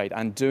seeking shade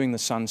and doing the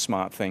sun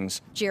smart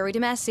things. Jerry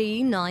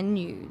Damassi, 9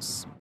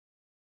 News.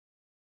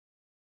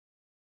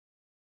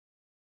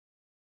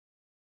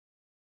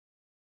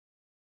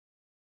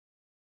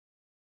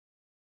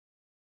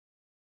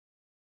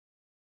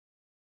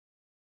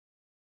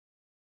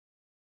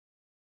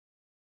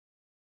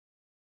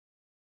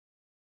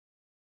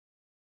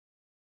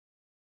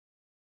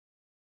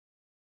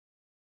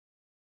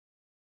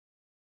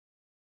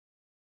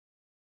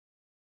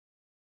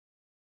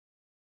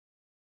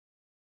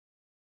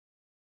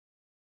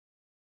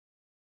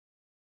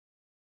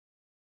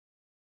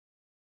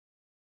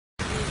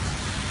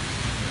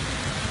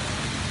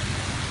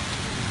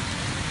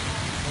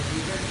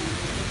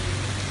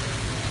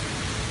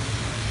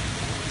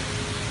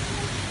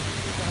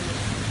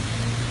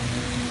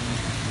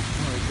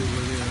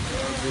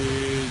 In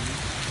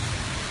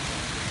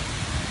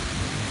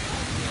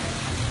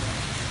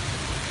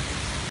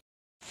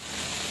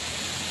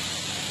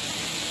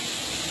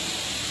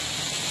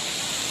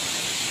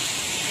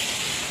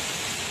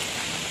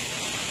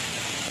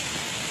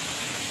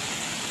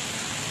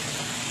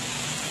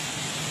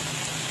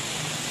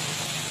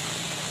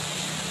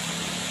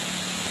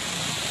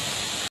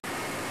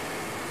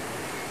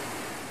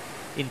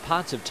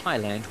parts of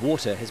Thailand,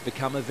 water has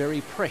become a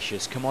very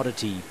precious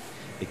commodity.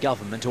 The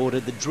government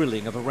ordered the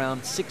drilling of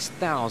around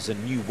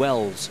 6,000 new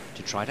wells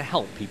to try to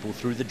help people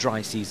through the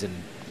dry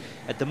season.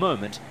 At the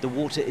moment, the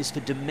water is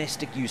for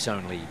domestic use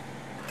only.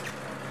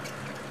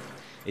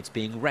 It's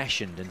being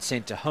rationed and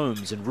sent to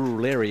homes in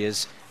rural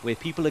areas where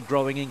people are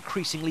growing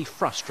increasingly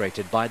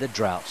frustrated by the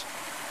drought.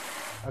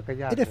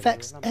 It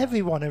affects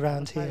everyone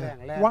around here.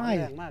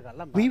 Why?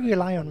 We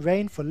rely on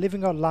rain for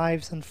living our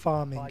lives and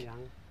farming.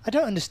 I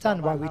don't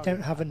understand why we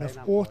don't have enough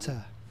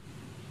water.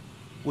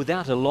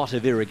 Without a lot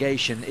of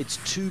irrigation, it's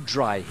too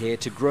dry here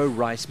to grow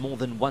rice more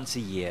than once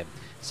a year,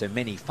 so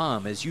many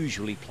farmers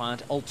usually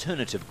plant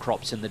alternative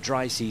crops in the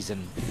dry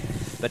season.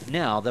 But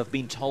now they've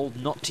been told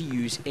not to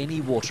use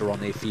any water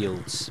on their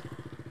fields.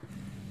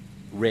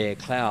 Rare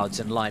clouds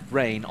and light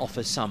rain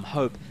offer some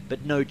hope,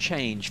 but no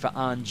change for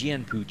An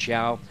Jianpu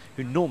Chow,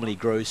 who normally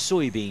grows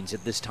soybeans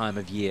at this time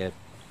of year.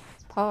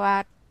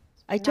 I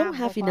don't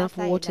have enough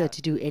water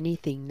to do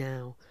anything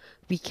now.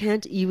 We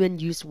can't even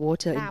use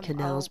water in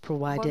canals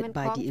provided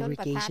by the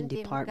irrigation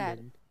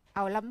department.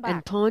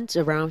 And ponds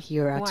around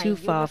here are too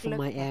far from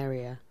my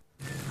area.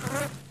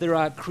 There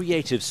are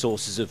creative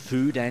sources of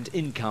food and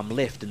income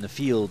left in the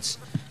fields,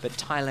 but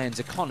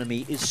Thailand's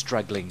economy is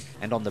struggling,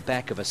 and on the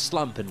back of a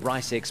slump in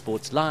rice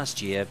exports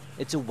last year,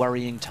 it's a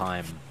worrying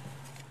time.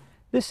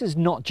 This is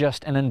not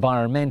just an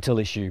environmental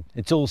issue,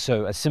 it's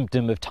also a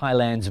symptom of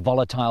Thailand's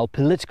volatile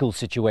political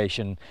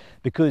situation.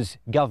 Because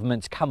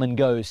governments come and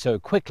go so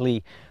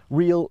quickly,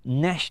 real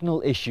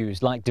national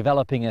issues like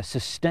developing a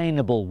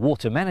sustainable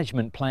water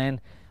management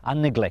plan are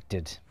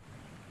neglected.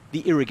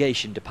 The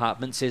irrigation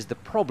department says the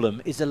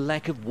problem is a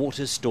lack of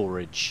water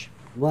storage.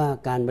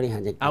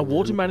 Our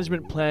water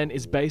management plan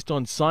is based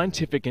on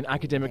scientific and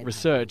academic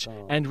research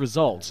and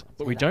results,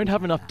 but we don't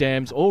have enough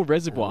dams or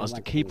reservoirs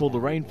to keep all the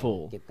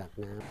rainfall.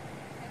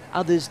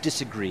 Others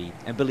disagree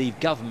and believe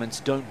governments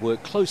don't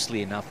work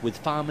closely enough with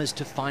farmers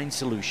to find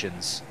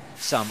solutions.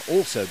 Some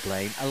also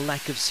blame a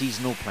lack of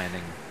seasonal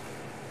planning.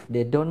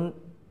 They don't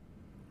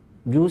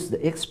use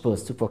the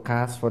experts to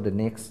forecast for the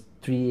next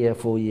 3 year,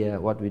 4 year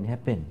what will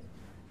happen.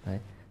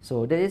 Right?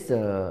 So there is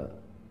a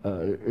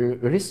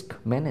risk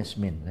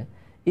management. Right?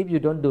 If you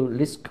don't do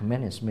risk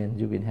management,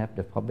 you will have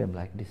the problem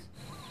like this.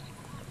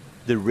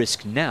 The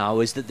risk now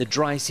is that the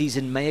dry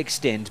season may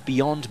extend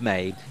beyond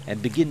May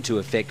and begin to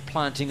affect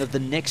planting of the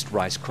next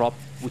rice crop,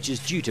 which is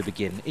due to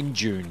begin in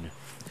June.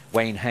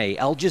 Wayne Hay,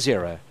 Al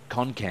Jazeera,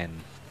 Khon Kaen.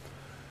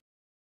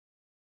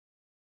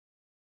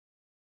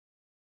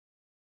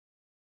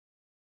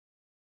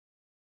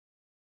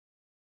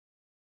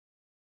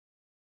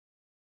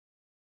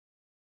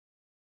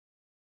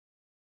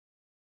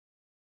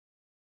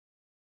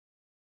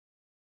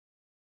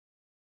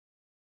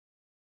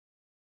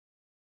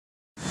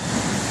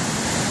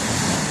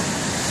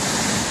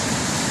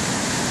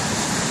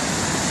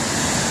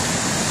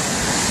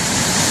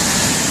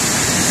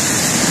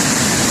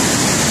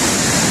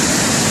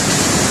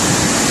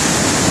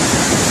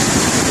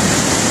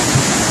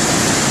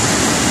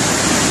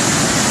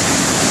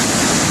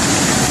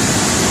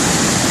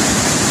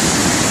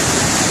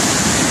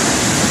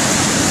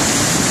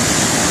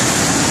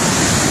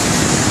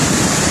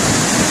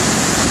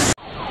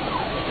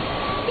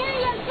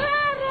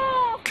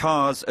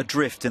 Cars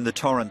adrift in the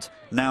torrent.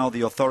 Now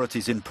the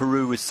authorities in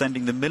Peru is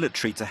sending the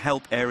military to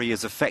help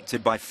areas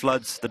affected by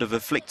floods that have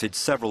afflicted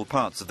several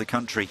parts of the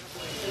country.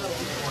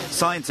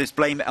 Scientists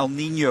blame El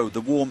Nino,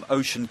 the warm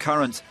ocean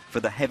current,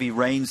 for the heavy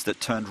rains that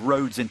turned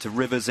roads into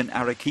rivers in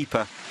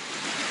Arequipa.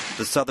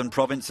 The southern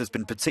province has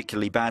been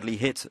particularly badly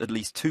hit. At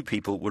least 2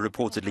 people were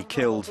reportedly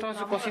killed.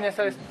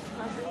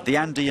 The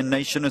Andean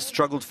nation has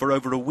struggled for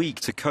over a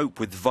week to cope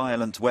with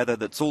violent weather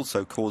that's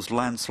also caused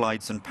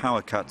landslides and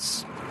power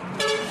cuts.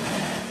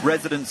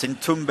 Residents in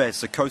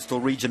Tumbes, a coastal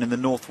region in the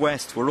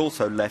northwest, were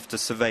also left to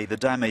survey the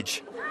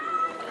damage.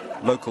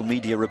 Local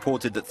media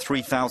reported that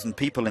 3,000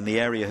 people in the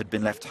area had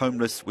been left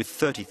homeless, with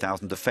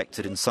 30,000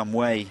 affected in some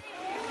way.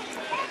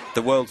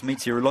 The World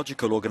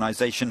Meteorological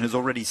Organization has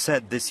already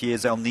said this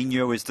year's El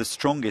Nino is the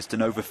strongest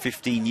in over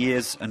 15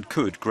 years and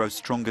could grow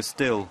stronger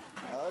still.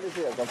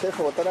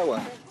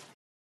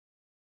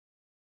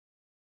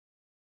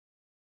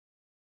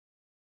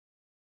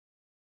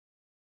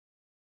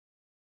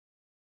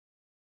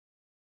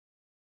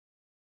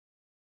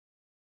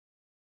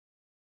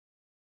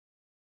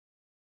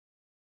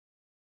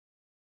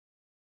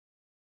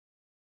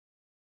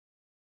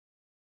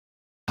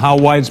 How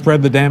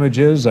widespread the damage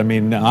is, I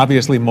mean,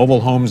 obviously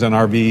mobile homes and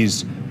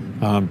RVs,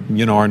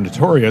 are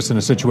notorious in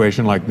a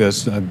situation like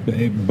this.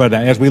 But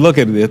as we look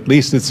at it, at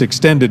least its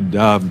extended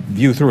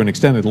view through an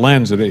extended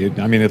lens,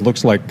 it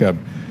looks like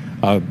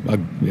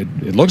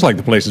it looks like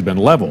the place has been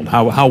leveled.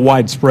 How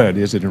widespread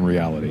is it in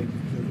reality?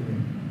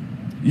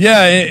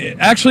 Yeah,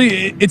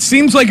 it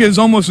seems like it's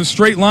almost a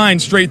straight line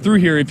straight through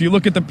here. If you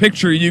look at the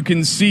picture, you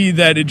can see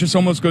that it just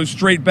almost goes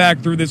straight back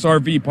through this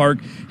RV park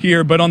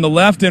here. But on the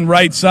left and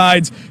right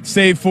sides,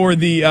 save for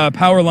the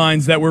power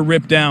lines that were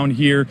ripped down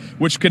here,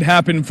 which could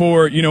happen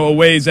for, a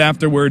ways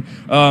afterward.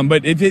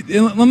 But let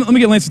me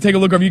get Lance to take a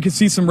look over. You can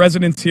see some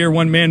residents here,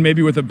 one man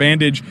maybe with a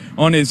bandage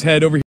on his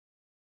head over here.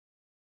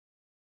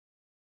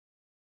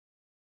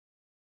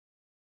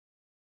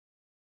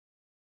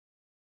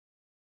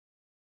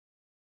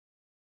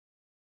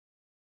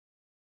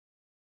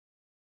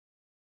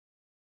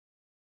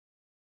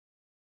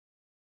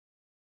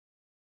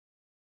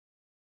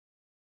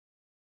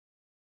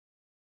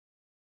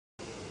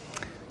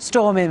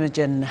 Storm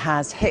Imogen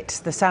has hit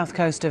the south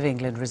coast of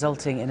England,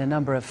 resulting in a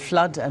number of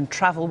flood and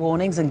travel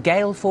warnings and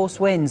gale-force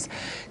winds.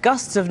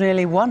 Gusts of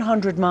nearly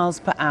 100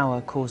 miles per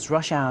hour caused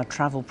rush-hour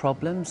travel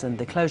problems and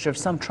the closure of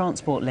some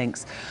transport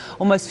links.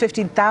 Almost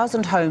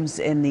 15,000 homes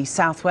in the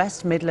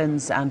southwest,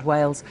 Midlands and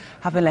Wales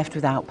have been left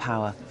without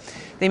power.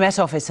 The Met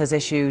Office has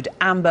issued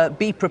amber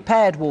be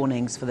prepared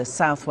warnings for the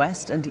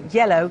southwest and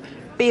yellow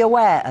be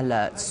aware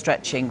alerts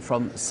stretching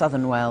from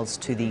southern Wales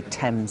to the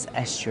Thames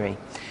estuary.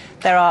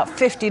 There are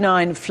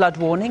 59 flood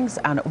warnings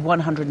and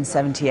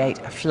 178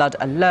 flood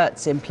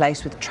alerts in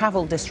place, with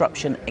travel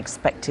disruption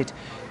expected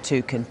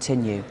to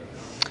continue.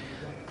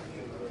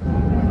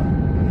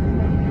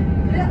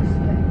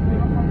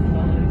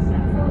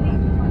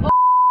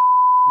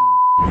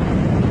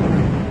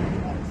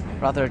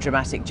 Rather a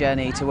dramatic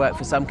journey to work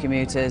for some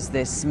commuters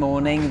this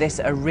morning. This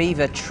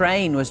Arriva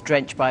train was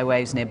drenched by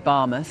waves near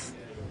Barmouth.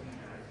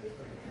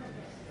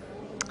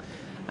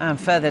 And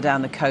further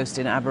down the coast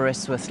in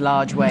Aberystwyth,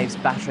 large waves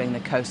battering the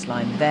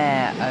coastline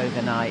there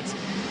overnight.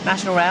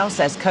 National Rail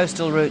says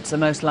coastal routes are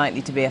most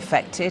likely to be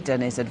affected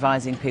and is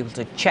advising people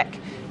to check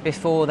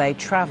before they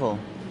travel.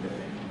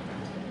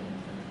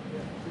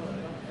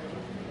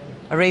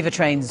 Arriva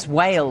Trains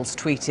Wales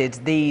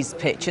tweeted these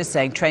pictures,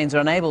 saying trains are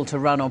unable to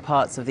run on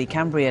parts of the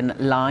Cambrian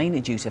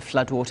line due to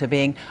floodwater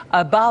being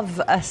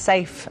above a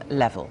safe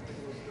level.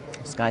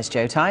 Sky's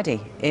Joe Tidy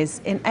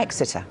is in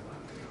Exeter.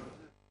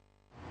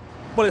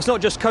 Well, it's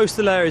not just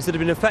coastal areas that have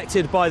been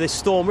affected by this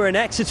storm. We're in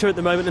Exeter at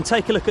the moment, and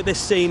take a look at this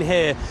scene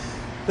here.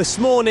 This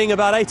morning,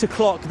 about 8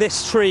 o'clock,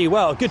 this tree,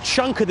 well, a good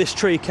chunk of this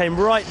tree came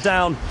right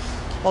down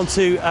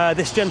onto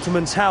this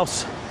gentleman's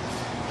house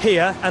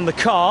here and the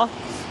car.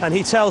 And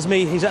he tells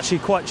me, he's actually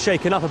quite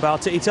shaken up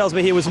about it, he tells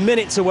me he was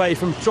minutes away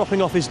from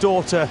dropping off his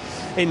daughter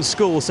in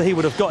school, so he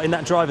would have got in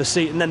that driver's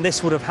seat and then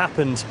this would have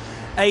happened.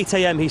 8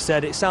 a.m, he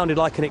said, it sounded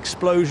like an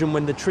explosion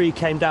when the tree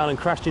came down and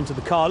crashed into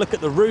the car. Look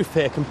at the roof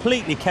here,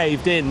 completely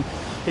caved in.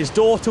 His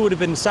daughter would have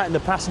been sat in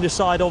the passenger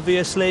side,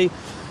 obviously.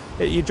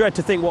 You dread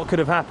to think what could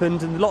have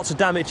happened, and lots of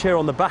damage here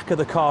on the back of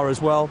the car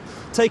as well.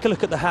 Take a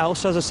look at the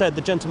house. As I said,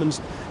 the gentleman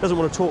doesn't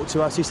want to talk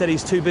to us. He said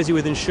he's too busy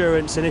with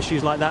insurance and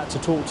issues like that to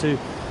talk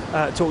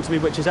to me,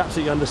 which is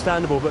absolutely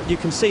understandable. But you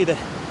can see the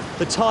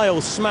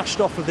tiles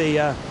smashed off of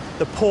the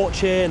porch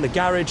here and the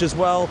garage as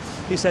well.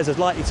 He says there's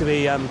likely to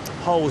be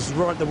holes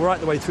right the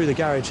way through the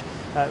garage,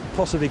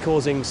 possibly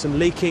causing some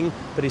leaking.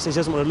 But he says he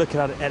doesn't want to look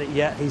at it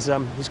yet. He's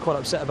quite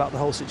upset about the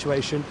whole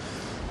situation.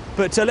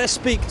 But let's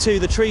speak to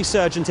the tree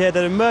surgeons here.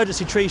 They're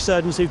emergency tree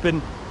surgeons who've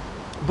been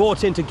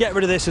brought in to get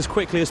rid of this as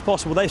quickly as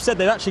possible. They've said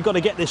they've actually got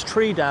to get this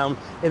tree down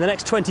in the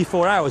next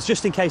 24 hours,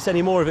 just in case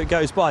any more of it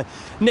goes by.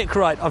 Nick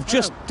Wright, I've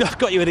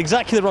got you at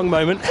exactly the wrong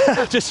moment,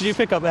 just as you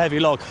pick up a heavy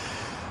log.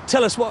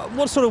 Tell us,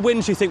 what sort of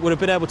winds do you think would have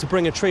been able to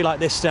bring a tree like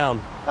this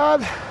down? Well,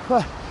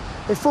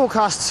 they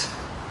forecast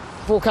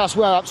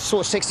well up to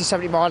sort of 60,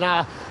 70 mile an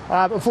hour.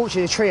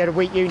 Unfortunately, the tree had a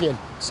weak union,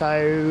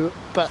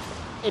 but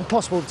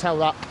impossible to tell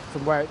that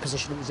from where it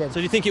position it was in. So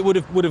do you think it would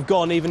have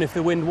gone even if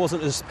the wind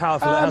wasn't as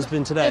powerful as it has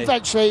been today?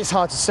 Eventually, it's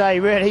hard to say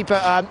really,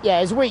 but yeah,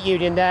 there's a weak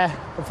union there.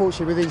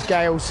 Unfortunately, with these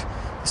gales,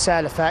 the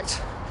sail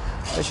effect.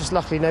 It's just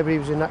luckily nobody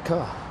was in that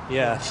car.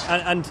 Yeah,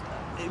 and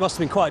it must have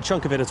been quite a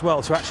chunk of it as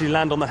well to actually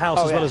land on the house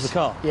as well as the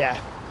car. Yeah,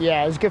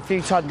 there's a good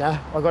few tonne there,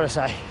 I've got to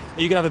say.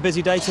 Are you going to have a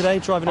busy day today,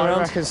 driving around?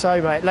 I reckon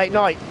so, mate. Late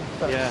night,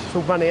 but it's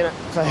all money,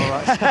 innit? So. All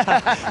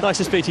right. Nice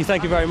to speak to you,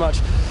 thank you very much.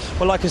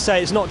 Well, like I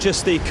say, it's not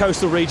just the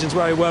coastal regions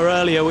where we were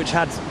earlier, which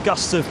had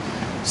gusts of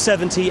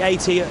 70,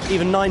 80,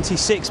 even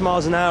 96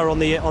 miles an hour on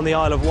the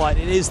Isle of Wight.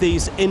 It is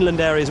these inland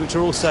areas which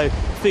are also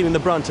feeling the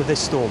brunt of this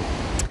storm.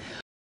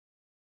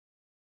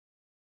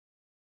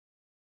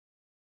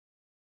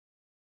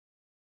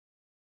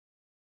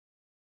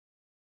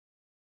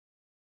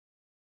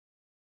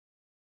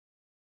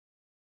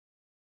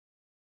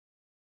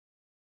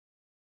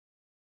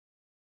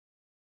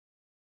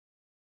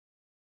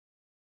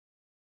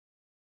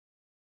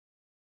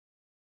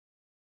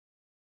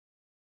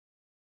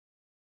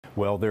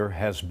 Well, there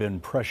has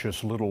been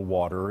precious little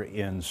water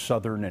in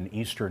southern and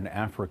eastern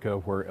Africa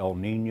where El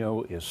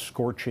Nino is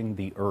scorching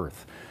the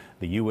earth.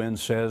 The UN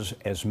says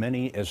as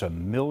many as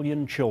 1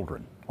 million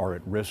children are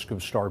at risk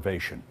of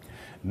starvation.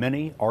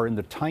 Many are in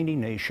the tiny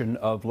nation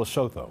of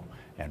Lesotho,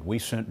 and we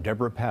sent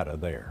Deborah Pata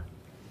there.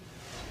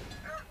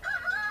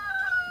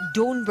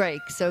 Dawn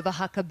breaks over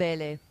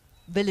Hakabele.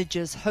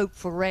 Villagers hope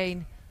for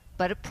rain,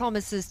 but it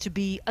promises to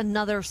be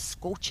another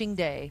scorching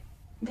day.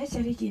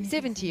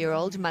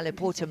 70-year-old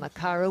Malepota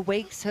Makara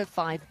wakes her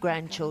 5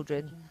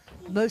 grandchildren,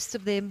 most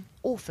of them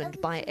orphaned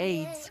by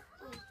AIDS.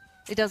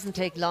 It doesn't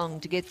take long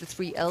to get the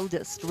 3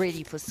 eldest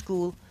ready for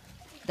school.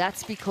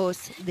 That's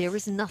because there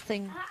is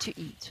nothing to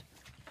eat.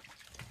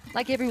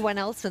 Like everyone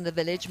else in the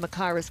village,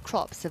 Makara's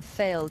crops have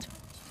failed.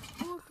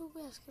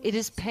 It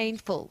is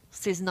painful,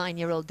 says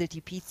 9-year-old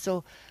Diti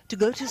Pizzo, to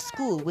go to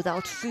school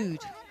without food.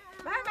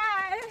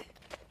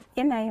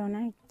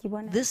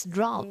 This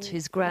drought,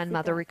 his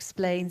grandmother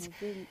explains,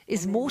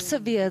 is more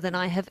severe than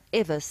I have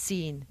ever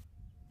seen.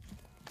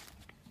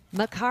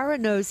 Makara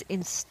knows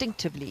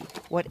instinctively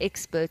what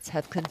experts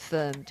have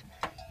confirmed.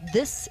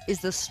 This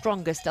is the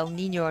strongest El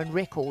Nino on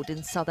record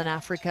in southern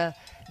Africa,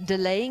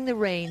 delaying the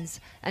rains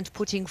and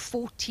putting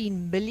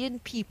 14 million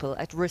people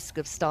at risk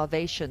of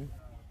starvation.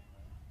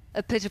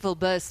 A pitiful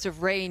burst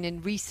of rain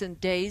in recent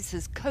days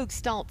has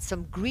coaxed out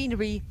some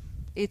greenery.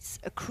 It's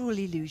a cruel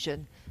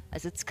illusion,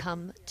 as it's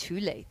come too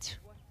late.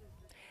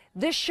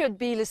 This should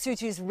be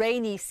Lesotho's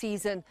rainy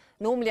season.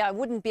 Normally I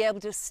wouldn't be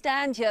able to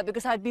stand here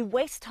because I'd be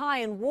waist high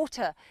in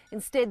water.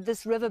 Instead,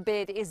 this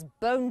riverbed is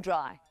bone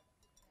dry.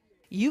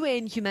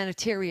 UN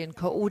humanitarian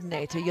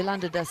coordinator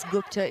Yolanda Das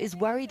Gupta is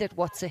worried at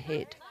what's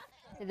ahead.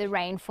 The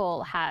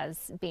rainfall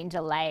has been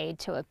delayed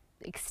to an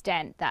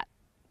extent that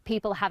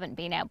people haven't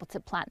been able to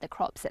plant the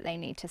crops that they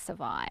need to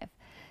survive.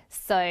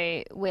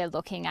 So we're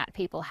looking at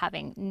people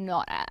having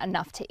not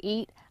enough to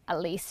eat, at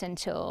least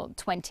until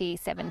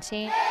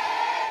 2017.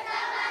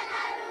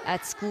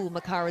 At school,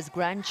 Makara's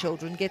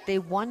grandchildren get their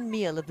one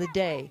meal of the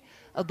day,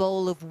 a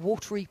bowl of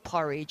watery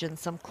porridge and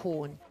some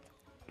corn.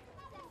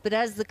 But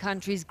as the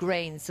country's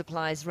grain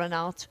supplies run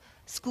out,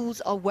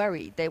 schools are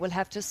worried they will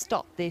have to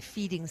stop their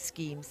feeding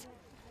schemes.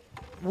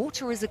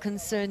 Water is a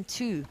concern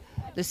too.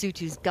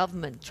 Lesotho's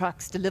government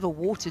trucks deliver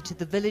water to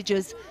the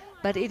villages,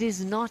 but it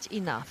is not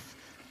enough.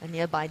 A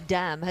nearby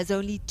dam has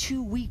only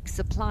 2 weeks'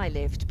 supply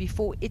left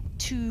before it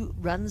too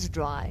runs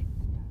dry.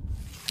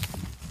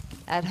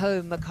 At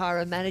home,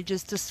 Makara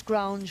manages to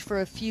scrounge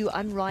for a few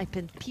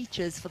unripened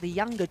peaches for the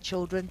younger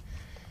children,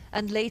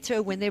 and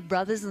later, when their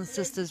brothers and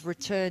sisters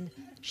return,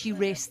 she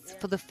rests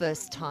for the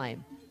first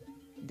time.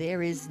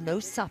 There is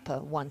no supper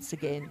once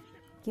again.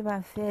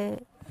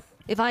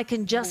 If I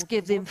can just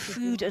give them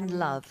food and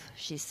love,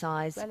 she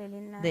sighs,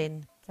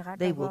 then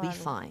they will be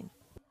fine.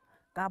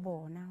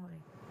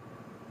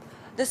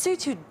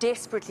 Lesotho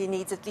desperately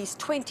needs at least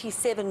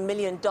 $27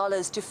 million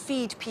to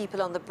feed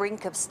people on the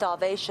brink of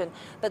starvation,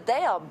 but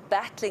they are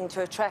battling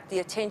to attract the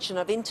attention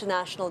of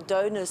international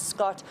donors,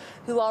 Scott,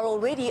 who are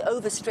already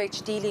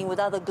overstretched dealing with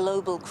other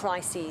global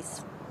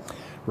crises.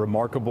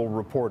 Remarkable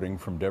reporting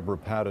from Deborah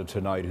Pata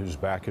tonight, who's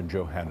back in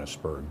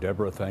Johannesburg.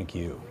 Deborah, thank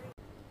you.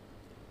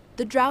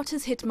 The drought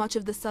has hit much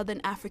of the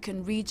southern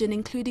African region,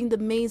 including the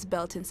maize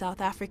belt in South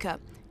Africa.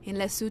 In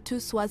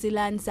Lesotho,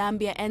 Swaziland,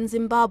 Zambia and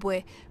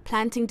Zimbabwe,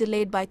 planting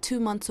delayed by 2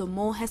 months or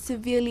more has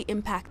severely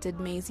impacted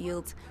maize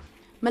yields.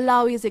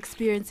 Malawi is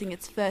experiencing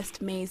its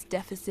first maize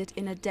deficit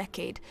in a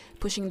decade,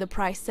 pushing the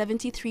price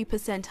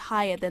 73%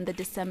 higher than the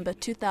December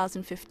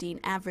 2015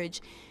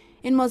 average.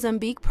 In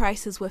Mozambique,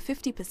 prices were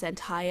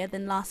 50% higher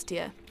than last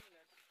year.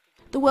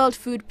 The World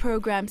Food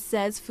Programme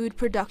says food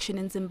production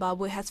in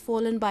Zimbabwe has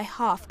fallen by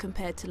half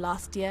compared to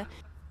last year,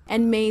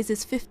 and maize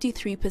is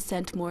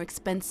 53% more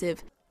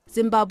expensive.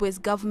 Zimbabwe's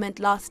government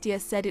last year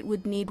said it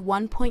would need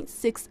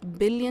 $1.6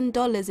 billion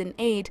in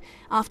aid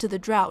after the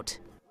drought.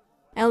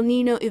 El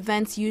Nino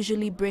events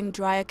usually bring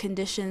drier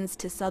conditions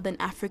to southern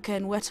Africa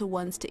and wetter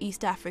ones to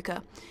East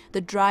Africa.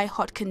 The dry,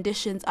 hot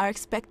conditions are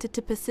expected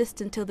to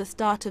persist until the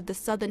start of the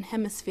southern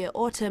hemisphere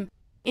autumn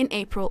in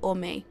April or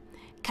May.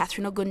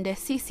 Catherine Ogunde,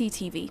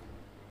 CCTV.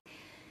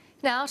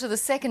 Now to the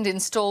second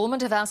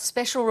instalment of our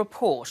special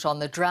report on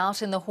the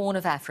drought in the Horn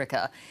of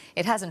Africa.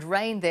 It hasn't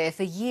rained there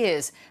for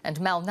years and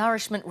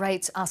malnourishment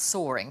rates are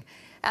soaring.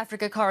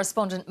 Africa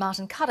correspondent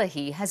Martin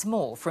Cudahy has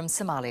more from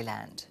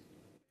Somaliland.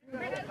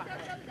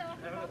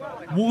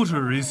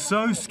 Water is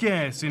so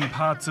scarce in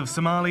parts of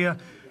Somalia,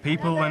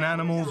 people and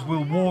animals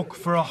will walk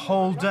for a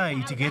whole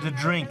day to get a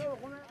drink.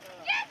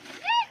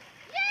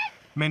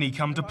 Many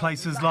come to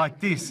places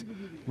like this,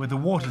 where the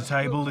water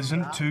table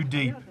isn't too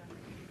deep.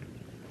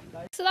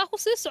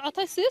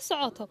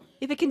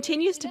 If it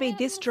continues to be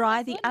this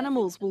dry, the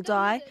animals will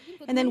die,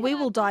 and then we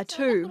will die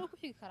too.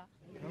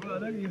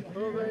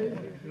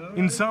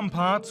 In some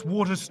parts,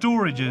 water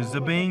storages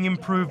are being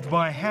improved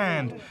by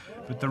hand,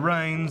 but the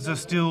rains are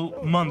still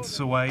months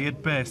away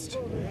at best.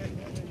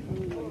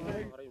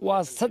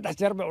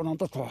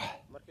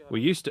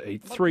 We used to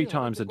eat 3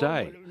 times a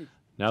day.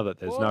 Now that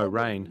there's no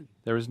rain,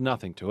 there is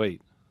nothing to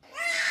eat.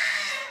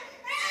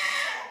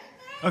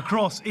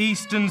 Across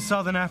East and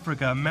Southern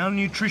Africa,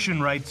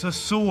 malnutrition rates are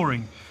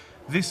soaring.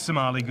 This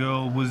Somali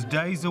girl was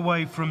days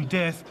away from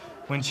death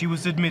when she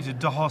was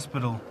admitted to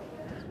hospital.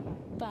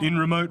 In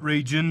remote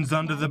regions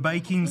under the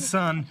baking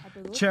sun,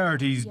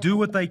 charities do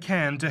what they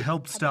can to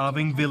help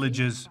starving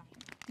villagers.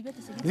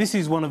 This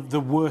is one of the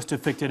worst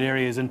affected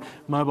areas, and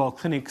mobile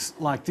clinics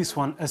like this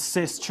one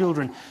assess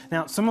children.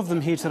 Now, some of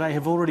them here today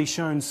have already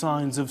shown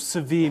signs of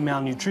severe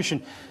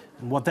malnutrition,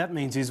 and what that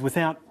means is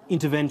without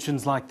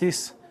interventions like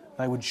this,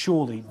 they would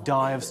surely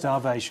die of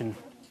starvation.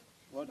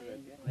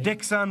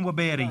 Dexan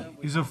Waberi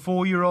is a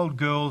 4-year-old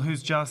girl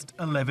who's just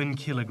 11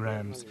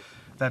 kilograms.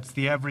 That's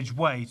the average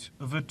weight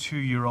of a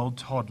 2-year-old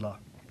toddler.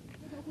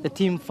 The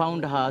team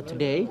found her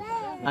today,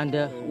 and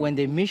when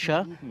they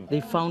measure,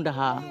 they found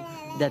her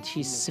that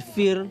she's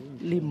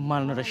severely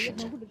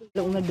malnourished.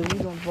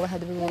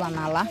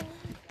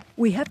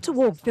 We have to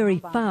walk very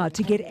far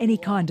to get any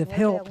kind of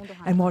help,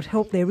 and what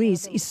help there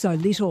is so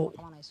little.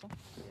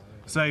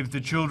 Save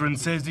the Children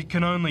says it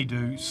can only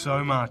do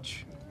so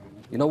much.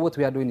 You know, what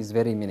we are doing is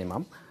very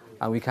minimum,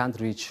 and we can't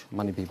reach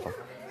many people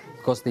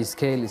because the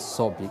scale is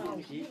so big.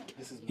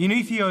 In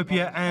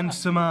Ethiopia and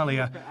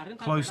Somalia,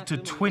 close to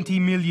 20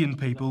 million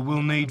people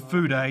will need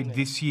food aid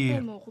this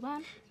year.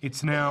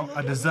 It's now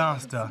a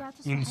disaster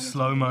in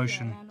slow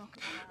motion.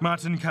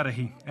 Martin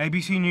Karahi,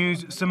 ABC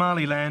News,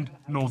 Somaliland,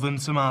 Northern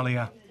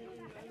Somalia.